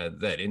think,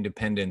 that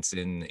independence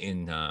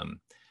in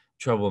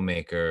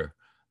Troublemaker.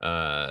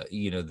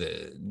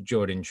 The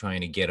Jordan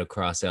trying to get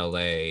across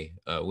LA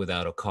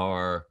without a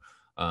car,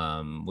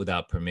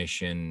 without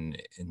permission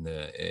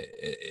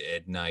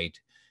at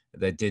night.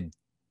 That did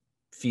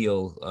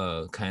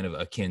feel kind of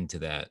akin to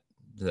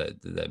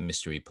that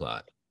mystery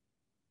plot.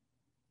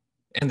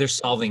 And they're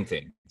solving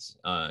things.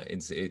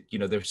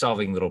 They're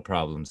solving little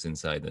problems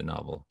inside the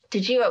novel.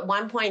 Did you at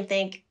one point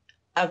think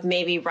of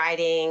maybe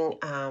writing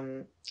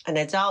an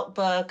adult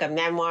book, a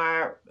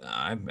memoir?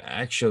 I'm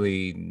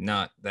actually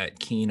not that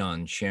keen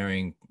on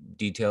sharing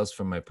details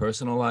from my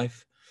personal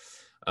life.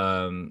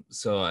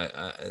 So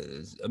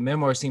a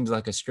memoir seems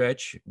like a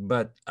stretch,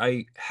 but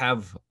I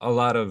have a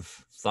lot of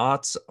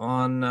thoughts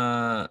on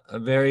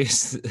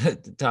various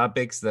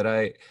topics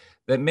that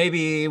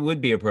maybe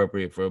would be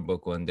appropriate for a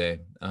book one day.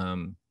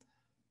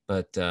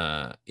 But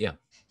yeah.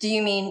 Do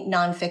you mean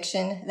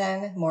nonfiction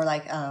then? More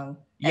like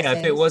Yeah, essays?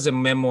 if it was a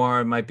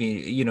memoir, it might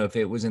be, if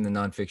it was in the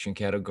nonfiction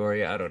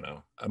category, I don't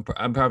know.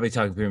 I'm probably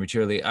talking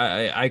prematurely.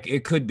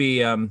 It could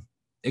be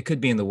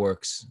in the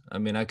works. I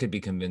mean, I could be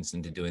convinced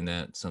into doing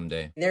that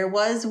someday. There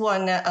was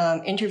one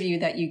interview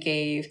that you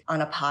gave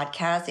on a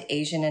podcast,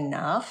 Asian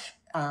Enough,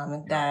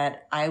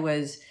 that I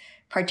was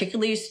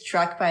particularly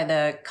struck by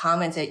the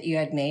comments that you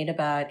had made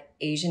about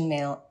Asian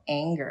male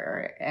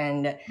anger.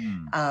 And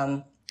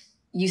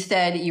you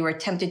said you were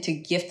tempted to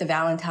gift the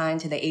Valentine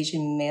to the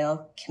Asian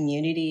male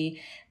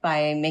community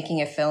by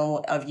making a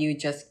film of you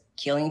just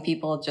killing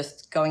people,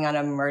 just going on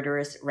a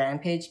murderous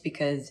rampage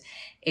because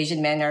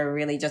Asian men are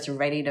really just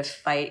ready to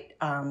fight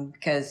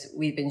because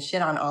we've been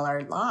shit on all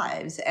our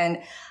lives.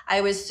 And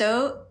I was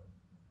so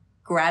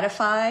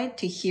gratified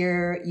to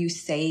hear you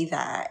say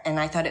that. And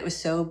I thought it was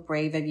so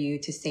brave of you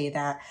to say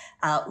that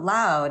out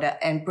loud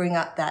and bring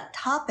up that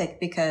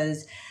topic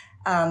because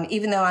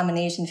even though I'm an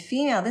Asian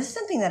female, this is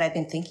something that I've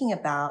been thinking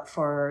about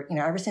for,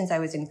 ever since I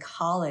was in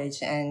college.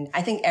 And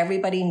I think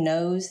everybody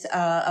knows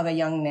of a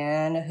young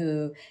man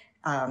who,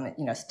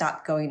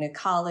 stopped going to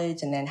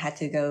college and then had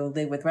to go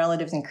live with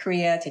relatives in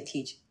Korea to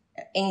teach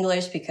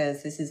English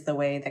because this is the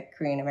way that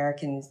Korean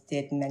Americans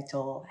did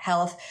mental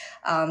health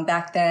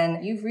back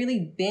then. You've really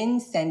been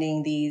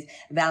sending these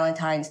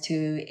Valentines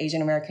to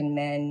Asian American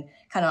men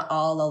kind of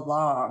all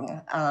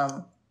along.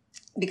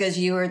 Because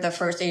you were the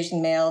first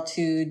Asian male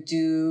to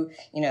do,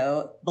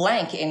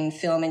 blank in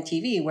film and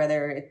TV,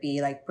 whether it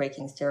be like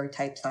breaking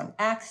stereotypes on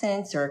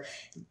accents or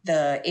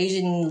the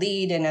Asian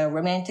lead in a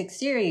romantic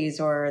series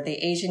or the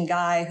Asian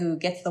guy who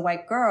gets the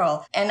white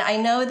girl. And I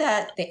know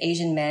that the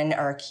Asian men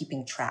are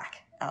keeping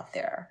track out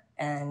there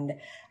and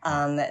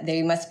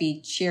they must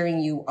be cheering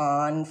you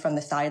on from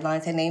the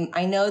sidelines. And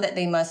I know that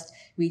they must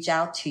reach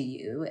out to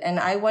you. And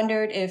I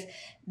wondered if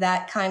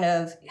that kind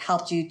of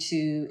helped you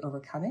to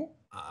overcome it.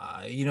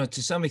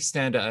 To some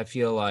extent, I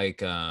feel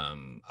like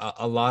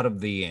a lot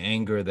of the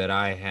anger that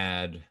I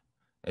had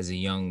as a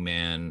young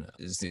man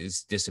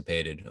is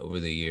dissipated over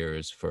the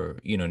years. For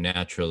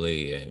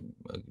naturally, I'm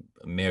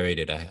married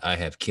and I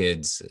have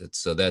kids,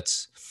 so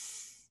that's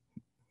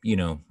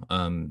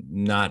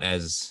not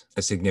as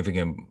a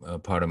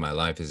significant part of my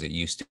life as it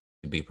used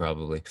to be,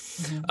 probably.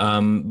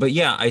 Mm-hmm. But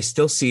yeah, I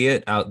still see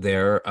it out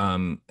there.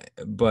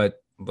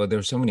 But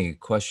there's so many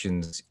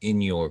questions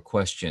in your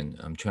question.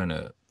 I'm trying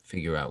to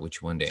figure out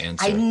which one to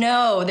answer. I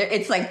know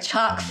it's like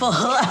chock full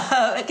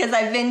because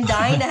I've been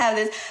dying to have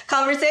this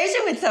conversation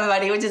with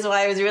somebody, which is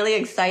why I was really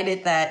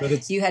excited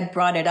that you had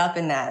brought it up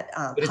in that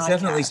podcast. But it's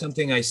definitely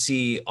something I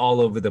see all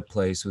over the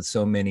place with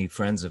so many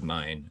friends of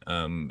mine.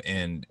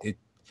 And it,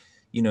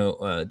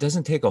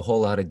 doesn't take a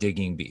whole lot of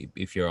digging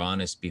if you're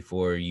honest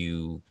before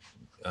you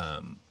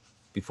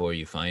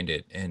find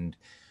it. And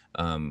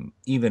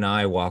even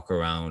I walk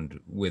around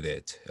with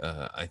it,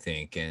 I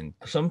think. And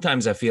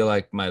sometimes I feel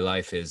like my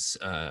life is,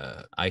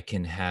 I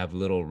can have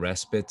little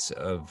respites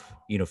of,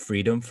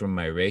 freedom from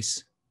my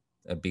race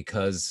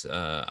because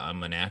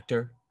I'm an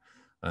actor,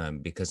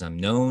 because I'm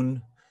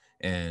known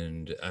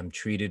and I'm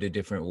treated a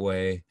different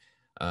way.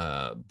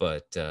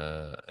 But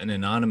an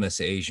anonymous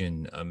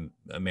Asian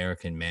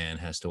American man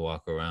has to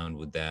walk around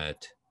with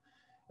that.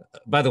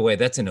 By the way,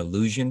 that's an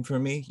illusion for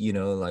me,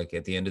 like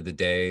at the end of the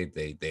day,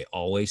 they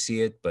always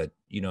see it, but,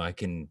 I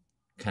can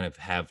kind of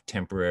have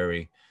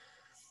temporary,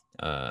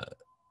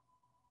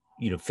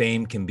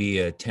 fame can be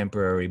a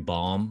temporary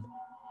balm,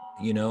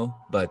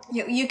 but.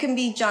 You can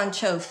be John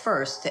Cho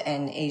first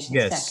and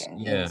Asian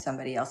second in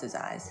somebody else's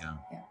eyes.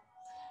 Yeah.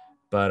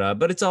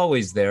 But it's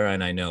always there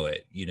and I know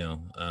it,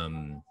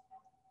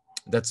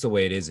 that's the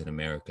way it is in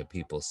America.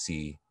 People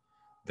see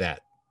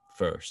that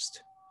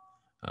first.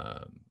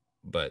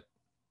 But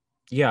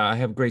yeah, I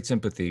have great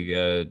sympathy.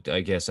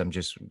 I guess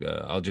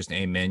I'll just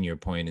amen your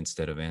point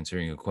instead of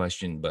answering a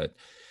question. But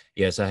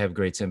yes, I have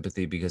great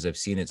sympathy because I've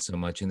seen it so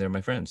much and they're my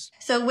friends.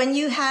 So when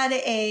you had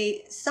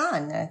a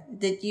son,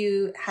 did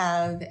you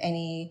have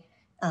any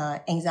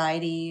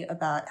anxiety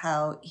about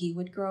how he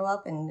would grow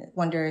up and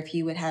wonder if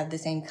he would have the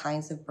same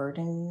kinds of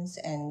burdens?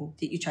 And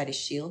did you try to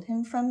shield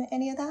him from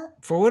any of that?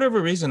 For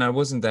whatever reason, I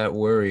wasn't that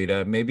worried.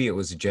 Maybe it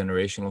was a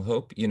generational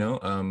hope,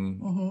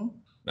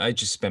 I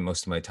just spent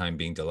most of my time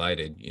being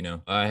delighted,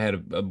 I had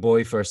a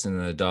boy first and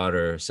then a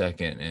daughter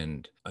second,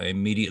 and I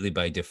immediately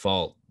by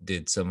default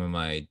did some of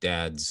my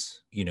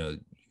dad's,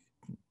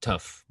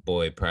 tough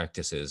boy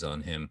practices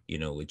on him,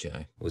 which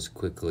I was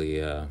quickly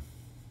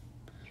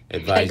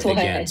advised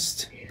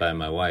against by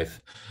my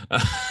wife.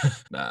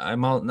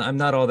 I'm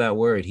not all that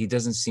worried. He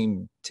doesn't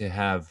seem to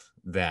have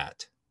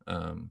that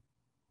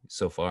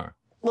so far.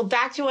 Well,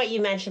 back to what you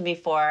mentioned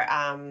before,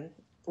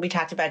 we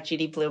talked about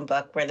Judy Blume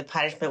book where the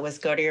punishment was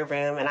go to your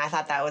room. And I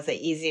thought that was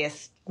the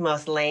easiest,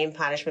 most lame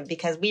punishment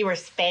because we were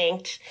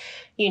spanked.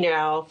 You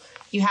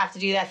have to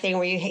do that thing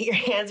where your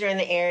hands are in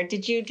the air.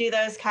 Did you do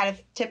those kind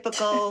of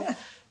typical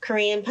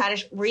Korean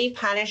were you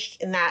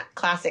punished in that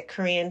classic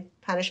Korean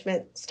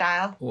punishment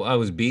style? Well, I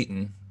was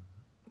beaten.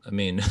 I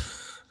mean,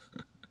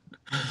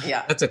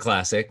 yeah, that's a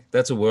classic.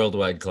 That's a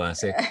worldwide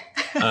classic.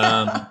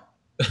 What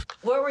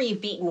were you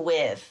beaten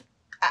with?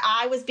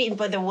 I was beaten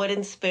with a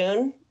wooden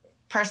spoon,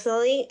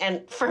 personally.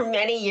 And for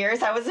many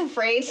years, I was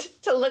afraid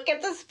to look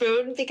at the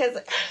spoon because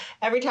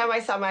every time I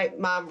saw my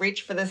mom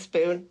reach for the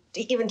spoon,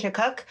 even to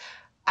cook,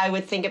 I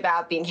would think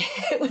about being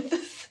hit with the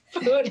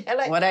spoon. And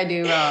what'd I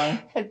do wrong?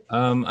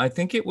 I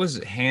think it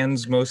was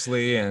hands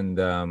mostly and,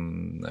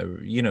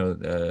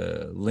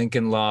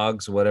 Lincoln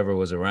Logs, whatever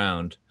was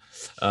around.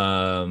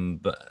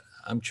 But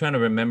I'm trying to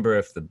remember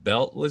if the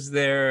belt was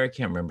there. I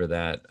can't remember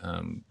that.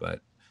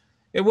 But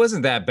it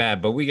wasn't that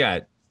bad, but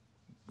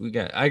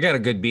I got a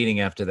good beating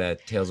after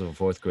that Tales of a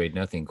Fourth Grade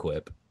Nothing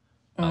quip.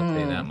 I'll tell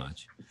you that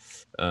much.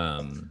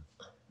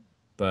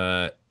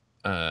 But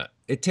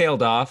it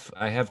tailed off.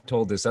 I have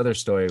told this other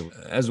story,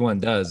 as one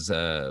does,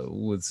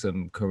 with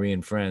some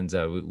Korean friends.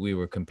 We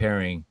were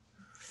comparing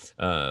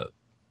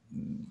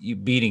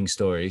beating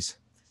stories.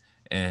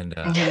 And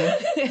I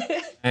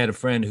had a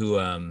friend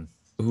who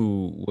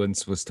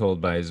once was told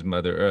by his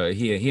mother,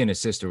 he and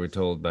his sister were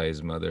told by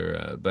his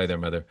mother, by their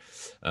mother,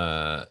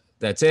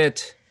 that's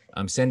it.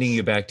 I'm sending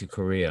you back to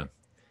Korea.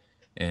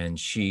 And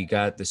she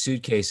got the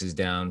suitcases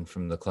down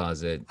from the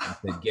closet and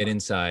said, get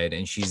inside.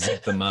 And she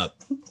zipped them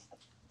up.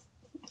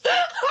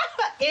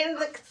 In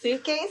the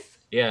suitcase?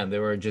 Yeah, they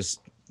were just,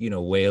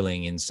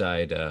 wailing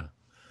inside the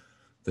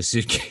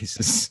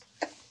suitcases.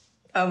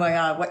 Oh my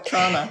God, what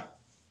trauma.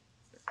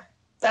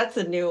 That's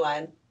a new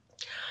one.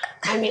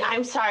 I mean,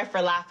 I'm sorry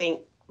for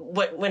laughing.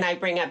 When I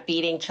bring up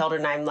beating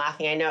children, I'm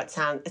laughing. I know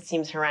it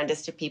seems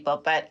horrendous to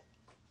people, but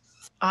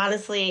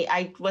honestly,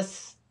 I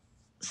was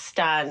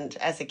stunned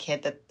as a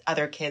kid that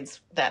other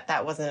kids,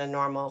 that wasn't a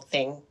normal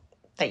thing,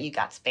 that you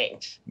got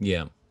spanked.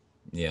 Yeah,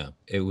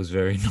 it was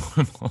very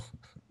normal.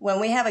 When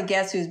we have a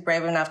guest who's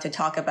brave enough to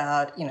talk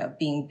about,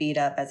 being beat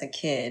up as a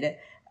kid,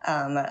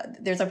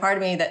 there's a part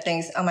of me that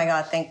thinks, oh my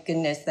God, thank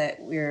goodness that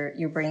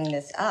you're bringing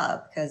this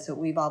up because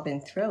we've all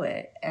been through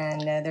it.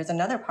 And there's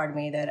another part of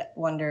me that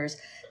wonders,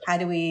 how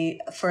do we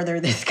further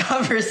this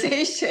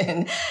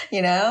conversation,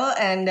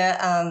 And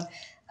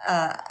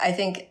I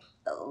think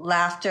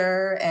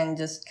laughter and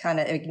just kind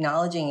of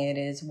acknowledging it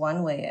is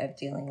one way of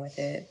dealing with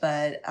it.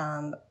 But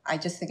I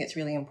just think it's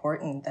really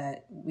important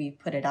that we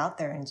put it out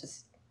there and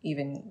just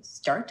even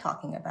start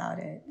talking about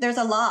it. There's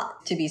a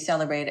lot to be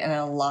celebrated and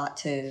a lot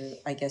to,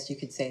 I guess you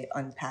could say,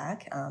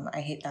 unpack.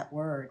 I hate that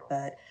word,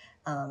 but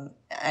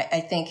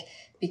I think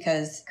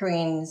because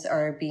Koreans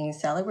are being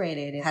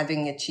celebrated,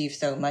 having achieved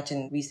so much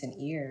in recent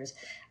years,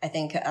 I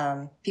think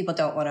people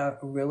don't want to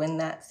ruin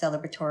that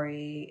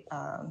celebratory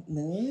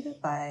mood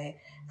by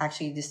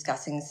actually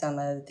discussing some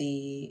of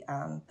the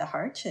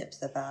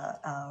hardships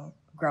about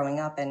growing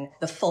up and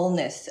the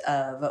fullness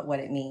of what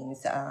it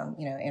means,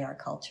 in our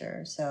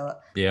culture. So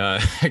yeah,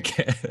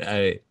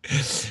 I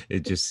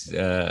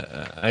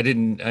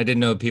didn't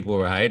know people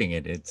were hiding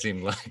it. It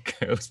seemed like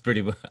it was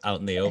pretty out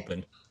in the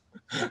open.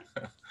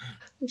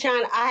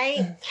 John,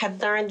 I had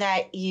learned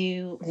that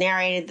you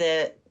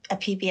narrated a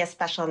PBS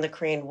special on the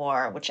Korean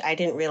War, which I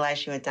didn't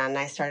realize you had done. And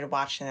I started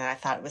watching it. I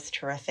thought it was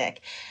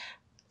terrific.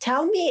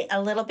 Tell me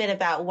a little bit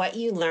about what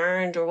you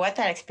learned or what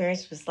that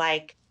experience was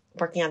like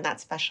working on that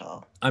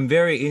special. I'm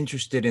very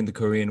interested in the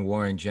Korean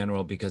War in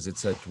general because it's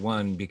such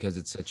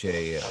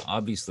a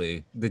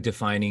obviously the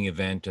defining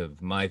event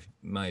of my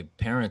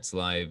parents'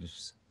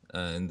 lives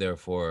and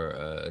therefore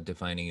a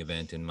defining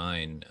event in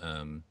mine.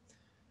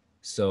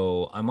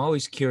 So I'm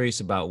always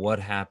curious about what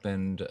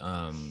happened.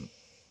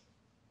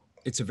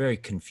 It's a very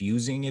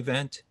confusing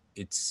event.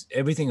 It's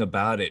everything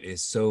about it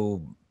is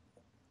so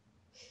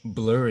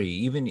blurry.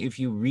 Even if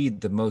you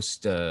read the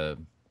most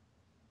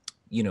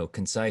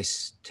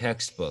concise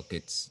textbook,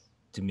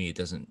 to me it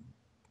doesn't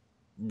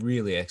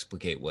really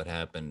explicate what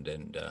happened.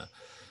 And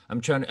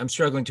I'm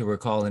struggling to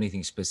recall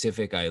anything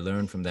specific I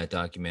learned from that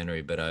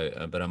documentary, but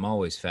I'm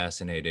always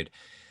fascinated.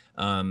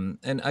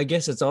 And I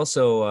guess it's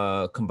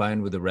also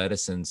combined with the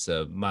reticence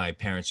of my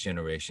parents'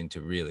 generation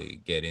to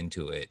really get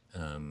into it,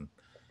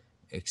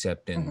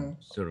 except in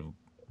sort of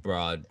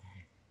broad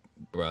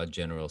broad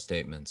general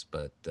statements,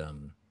 but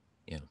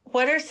yeah.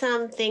 What are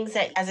some things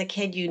that as a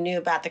kid you knew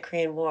about the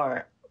Korean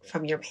War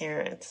from your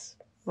parents?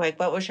 Like,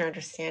 what was your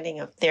understanding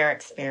of their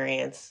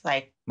experience?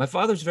 Like, My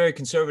father's very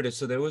conservative,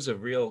 so there was a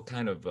real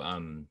kind of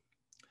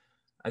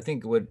I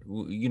think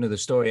the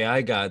story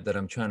I got that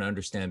I'm trying to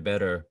understand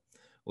better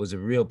was a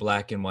real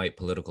black and white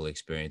political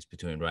experience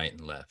between right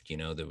and left.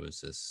 There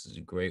was this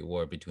great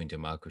war between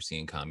democracy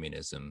and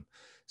communism.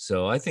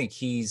 So I think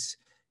he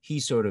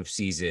sort of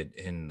sees it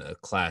in a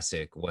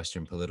classic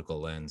Western political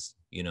lens.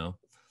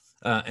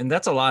 And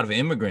that's a lot of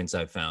immigrants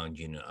I found,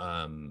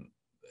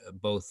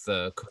 both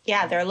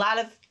yeah, there are a lot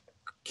of our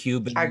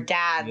Cuban.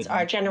 dads,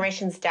 our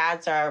generation's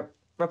dads are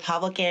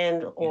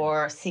Republican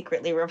or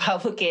secretly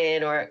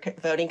Republican or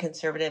voting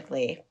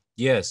conservatively.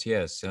 Yes,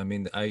 yes. I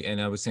mean,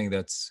 I was saying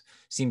that's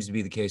seems to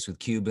be the case with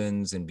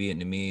Cubans and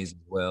Vietnamese as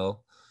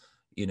well,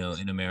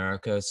 in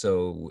America.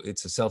 So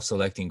it's a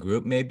self-selecting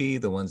group, maybe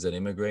the ones that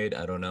immigrate.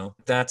 I don't know.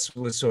 That's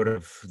was sort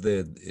of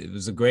it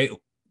was a great,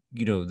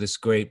 this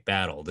great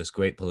battle, this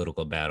great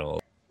political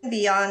battle.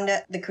 Beyond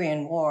the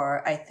Korean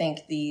War, I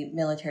think the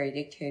military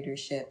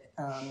dictatorship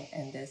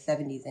in the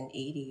 70s and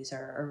 80s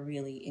are a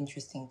really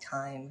interesting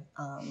time.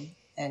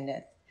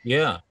 And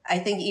yeah, I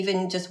think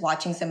even just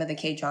watching some of the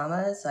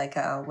K-dramas, like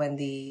when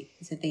the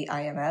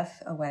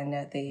IMF, when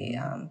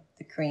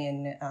the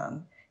Korean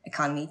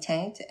economy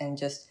tanked, and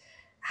just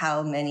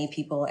how many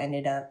people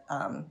ended up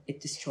it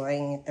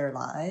destroying their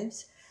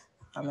lives.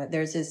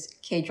 There's this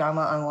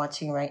K-drama I'm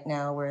watching right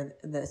now where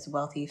this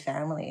wealthy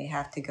family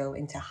have to go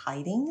into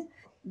hiding.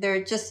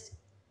 They're just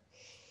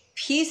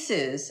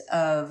pieces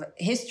of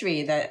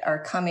history that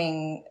are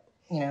coming,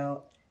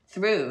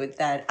 through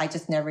that I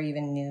just never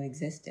even knew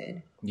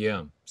existed.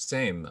 Yeah,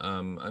 same.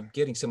 I'm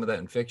getting some of that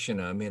in fiction.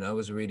 I mean, I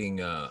was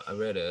reading, I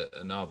read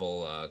a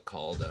novel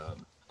called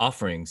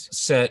Offerings,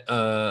 set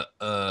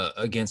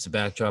against the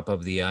backdrop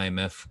of the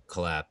IMF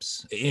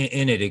collapse.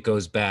 In it, it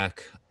goes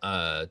back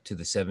to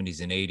the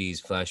 70s and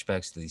 80s,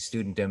 flashbacks to these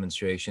student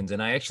demonstrations.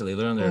 And I actually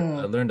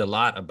learned a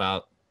lot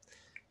about,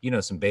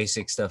 some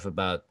basic stuff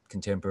about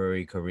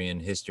contemporary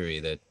Korean history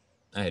that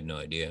I had no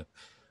idea.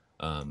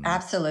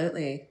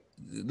 Absolutely.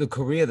 The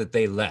Korea that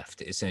they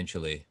left,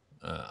 essentially.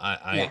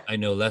 I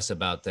know less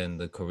about than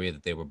the Korea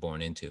that they were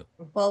born into.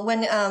 Well,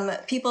 when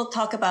people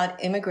talk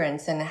about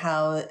immigrants and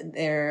how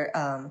their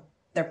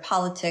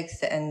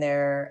politics and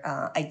their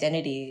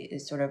identity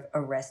is sort of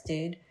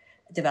arrested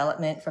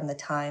development from the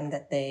time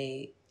that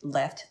they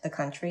left the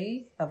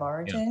country of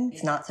origin,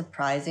 it's not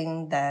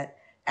surprising that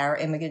our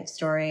immigrant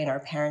story and our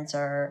parents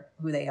are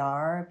who they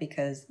are,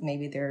 because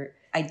maybe their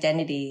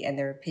identity and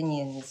their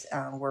opinions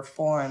were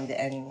formed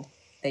and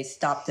they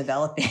stopped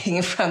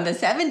developing from the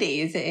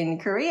 70s in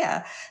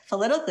Korea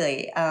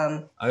politically.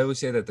 I always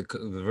say that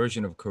the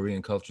version of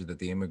Korean culture that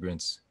the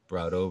immigrants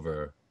brought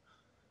over,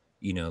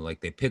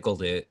 like they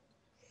pickled it,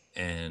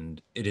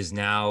 and it is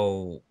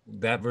now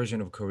that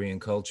version of Korean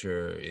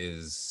culture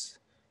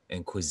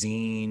and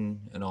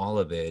cuisine and all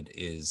of it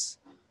is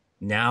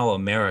now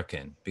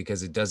American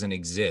because it doesn't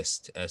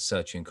exist as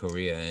such in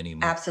Korea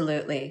anymore.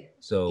 Absolutely.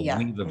 So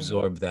we've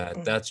absorbed that.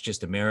 Mm-hmm. That's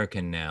just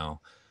American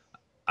now.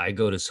 I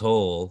go to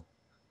Seoul,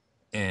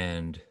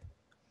 and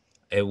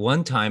at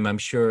one time, I'm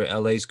sure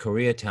LA's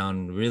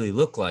Koreatown really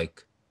looked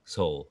like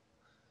Seoul,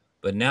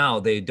 but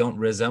now they don't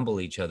resemble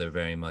each other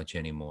very much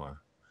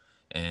anymore.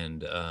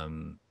 And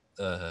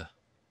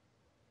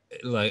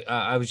like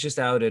I was just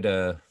out at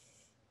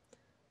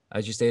I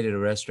just ate at a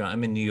restaurant.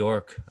 I'm in New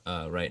York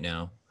right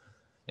now.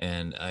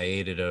 And I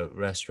ate at a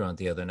restaurant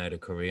the other night, a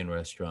Korean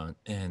restaurant,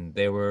 and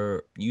they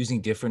were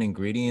using different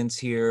ingredients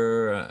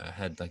here. I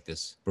had like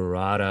this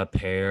burrata,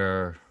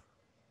 pear,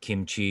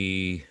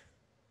 kimchi,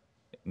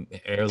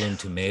 heirloom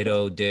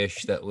tomato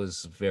dish that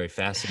was very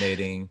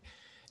fascinating.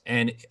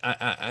 And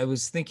I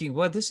was thinking,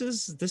 well, this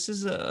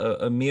is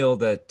a meal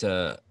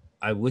that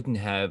I wouldn't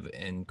have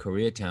in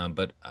Koreatown,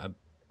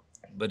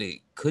 but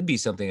it could be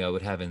something I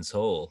would have in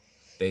Seoul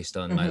based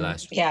on my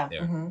last trip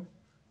there. Mm-hmm.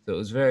 So it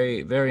was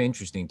very, very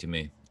interesting to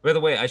me. By the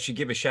way, I should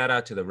give a shout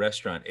out to the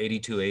restaurant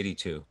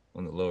 8282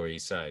 on the Lower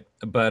East Side.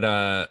 But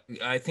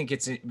I think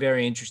it's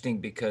very interesting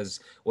because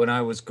when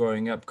I was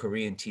growing up,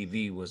 Korean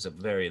TV was a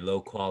very low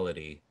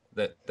quality.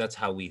 That's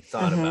how we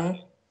thought about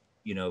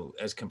it,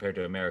 as compared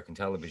to American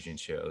television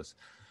shows.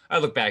 I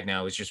look back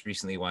now, I was just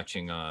recently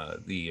watching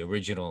the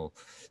original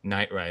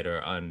Knight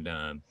Rider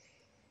on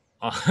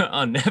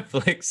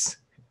Netflix.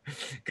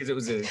 Because it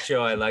was a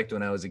show I liked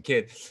when I was a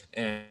kid,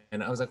 and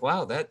I was like,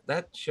 "Wow,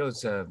 that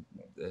show's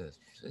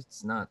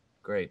it's not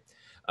great."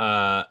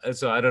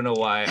 So I don't know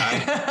why.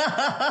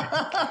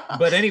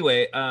 But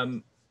anyway,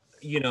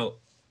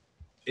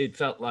 it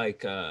felt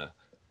like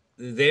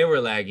they were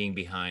lagging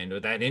behind,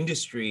 or the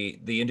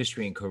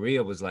industry in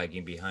Korea was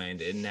lagging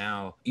behind, and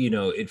now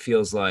it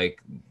feels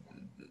like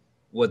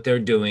what they're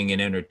doing in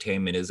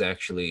entertainment is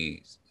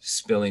actually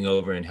spilling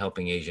over and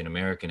helping Asian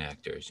American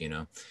actors,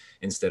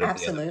 instead of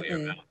the other way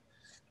around.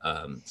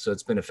 So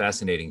it's been a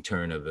fascinating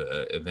turn of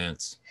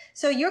events.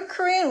 So your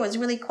Korean was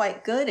really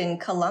quite good in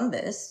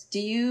Columbus. Do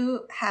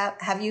you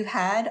have you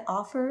had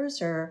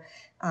offers or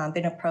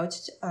been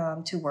approached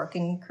to work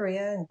in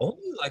Korea?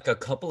 Only like a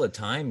couple of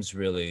times,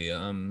 really.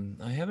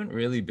 I haven't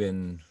really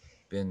been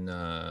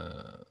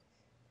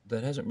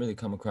that hasn't really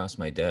come across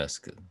my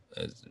desk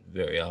as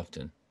very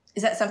often.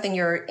 Is that something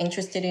you're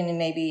interested in and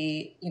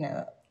maybe,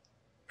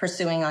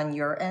 pursuing on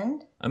your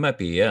end? I might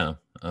be, yeah.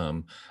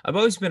 I've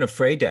always been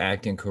afraid to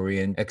act in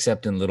Korean,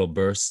 except in little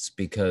bursts,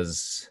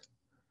 because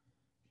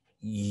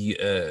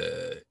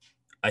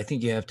I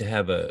think you have to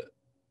have a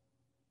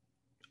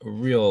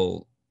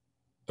real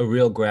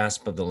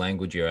grasp of the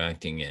language you're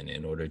acting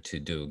in order to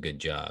do a good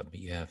job.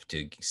 You have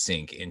to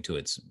sink into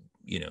its,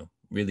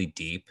 really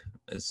deep,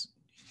 as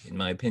in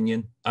my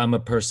opinion. I'm a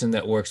person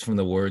that works from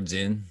the words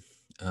in.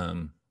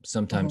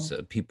 Sometimes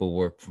people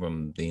work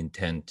from the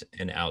intent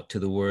and out to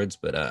the words,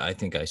 but I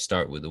think I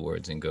start with the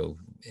words and go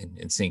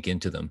and sink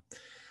into them.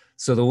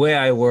 So the way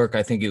I work,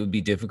 I think it would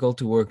be difficult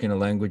to work in a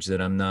language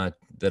that I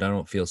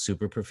don't feel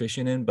super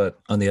proficient in. But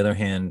on the other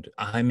hand,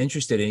 I'm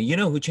interested in,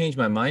 who changed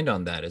my mind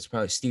on that? It's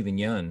probably Steven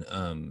Yeun.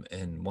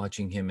 And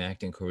watching him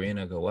act in Korean,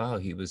 I go, wow,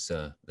 he was,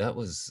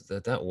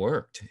 that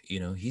worked.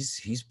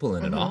 He's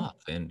pulling it off.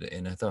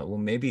 And I thought, well,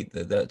 maybe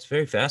that's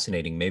very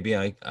fascinating. Maybe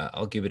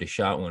I'll give it a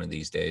shot one of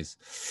these days.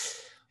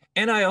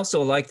 And I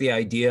also like the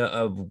idea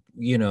of,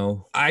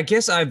 I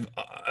guess I've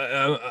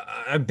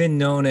been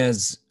known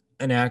as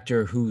an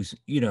actor who's,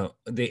 the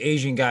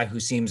Asian guy who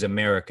seems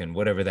American,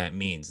 whatever that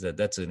means.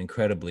 That's an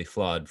incredibly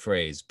flawed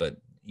phrase, but,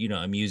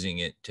 I'm using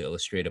it to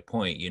illustrate a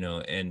point,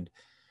 and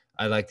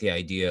I like the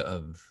idea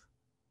of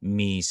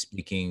me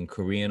speaking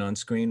Korean on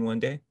screen one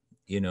day,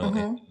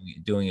 and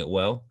doing it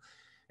well.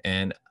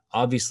 And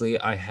obviously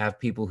I have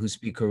people who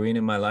speak Korean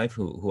in my life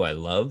who I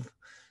love.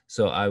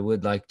 So I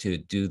would like to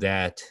do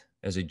that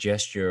as a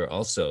gesture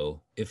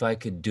also, if I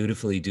could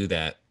dutifully do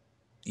that,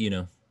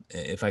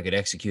 if I could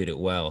execute it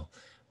well.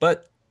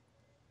 But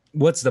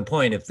what's the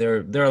point if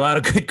there are a lot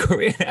of good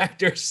Korean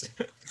actors?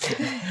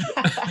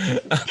 I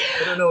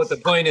don't know what the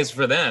point is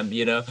for them,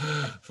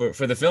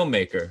 for the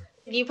filmmaker.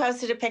 You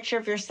posted a picture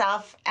of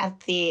yourself at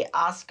the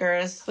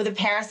Oscars with a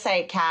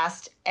Parasite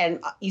cast, and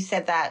you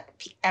said that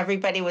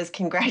everybody was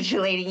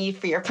congratulating you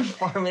for your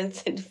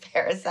performance in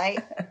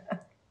Parasite.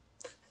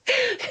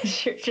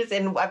 You're just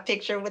in a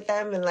picture with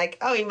them and like,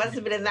 oh, he must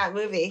have been in that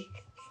movie.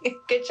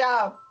 Good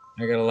job.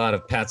 I got a lot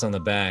of pats on the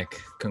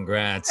back.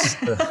 Congrats.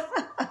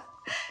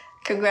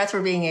 Congrats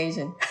for being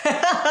Asian.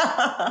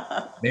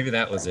 Maybe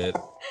that was it.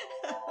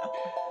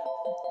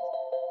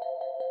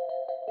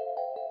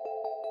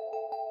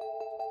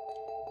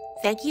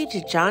 Thank you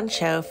to John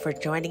Cho for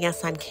joining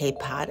us on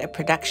K-Pod, a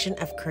production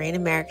of Korean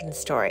American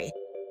Story.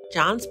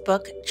 John's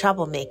book,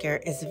 Troublemaker,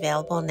 is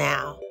available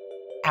now.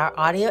 Our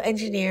audio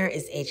engineer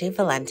is AJ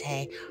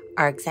Valente.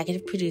 Our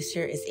executive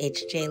producer is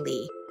HJ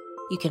Lee.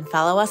 You can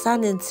follow us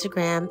on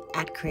Instagram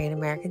at Korean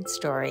American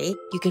Story.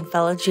 You can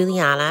follow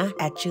Juliana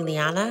at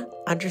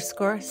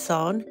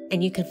Juliana_Son.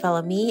 And you can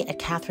follow me at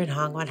Catherine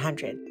Hong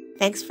 100.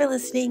 Thanks for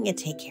listening and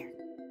take care.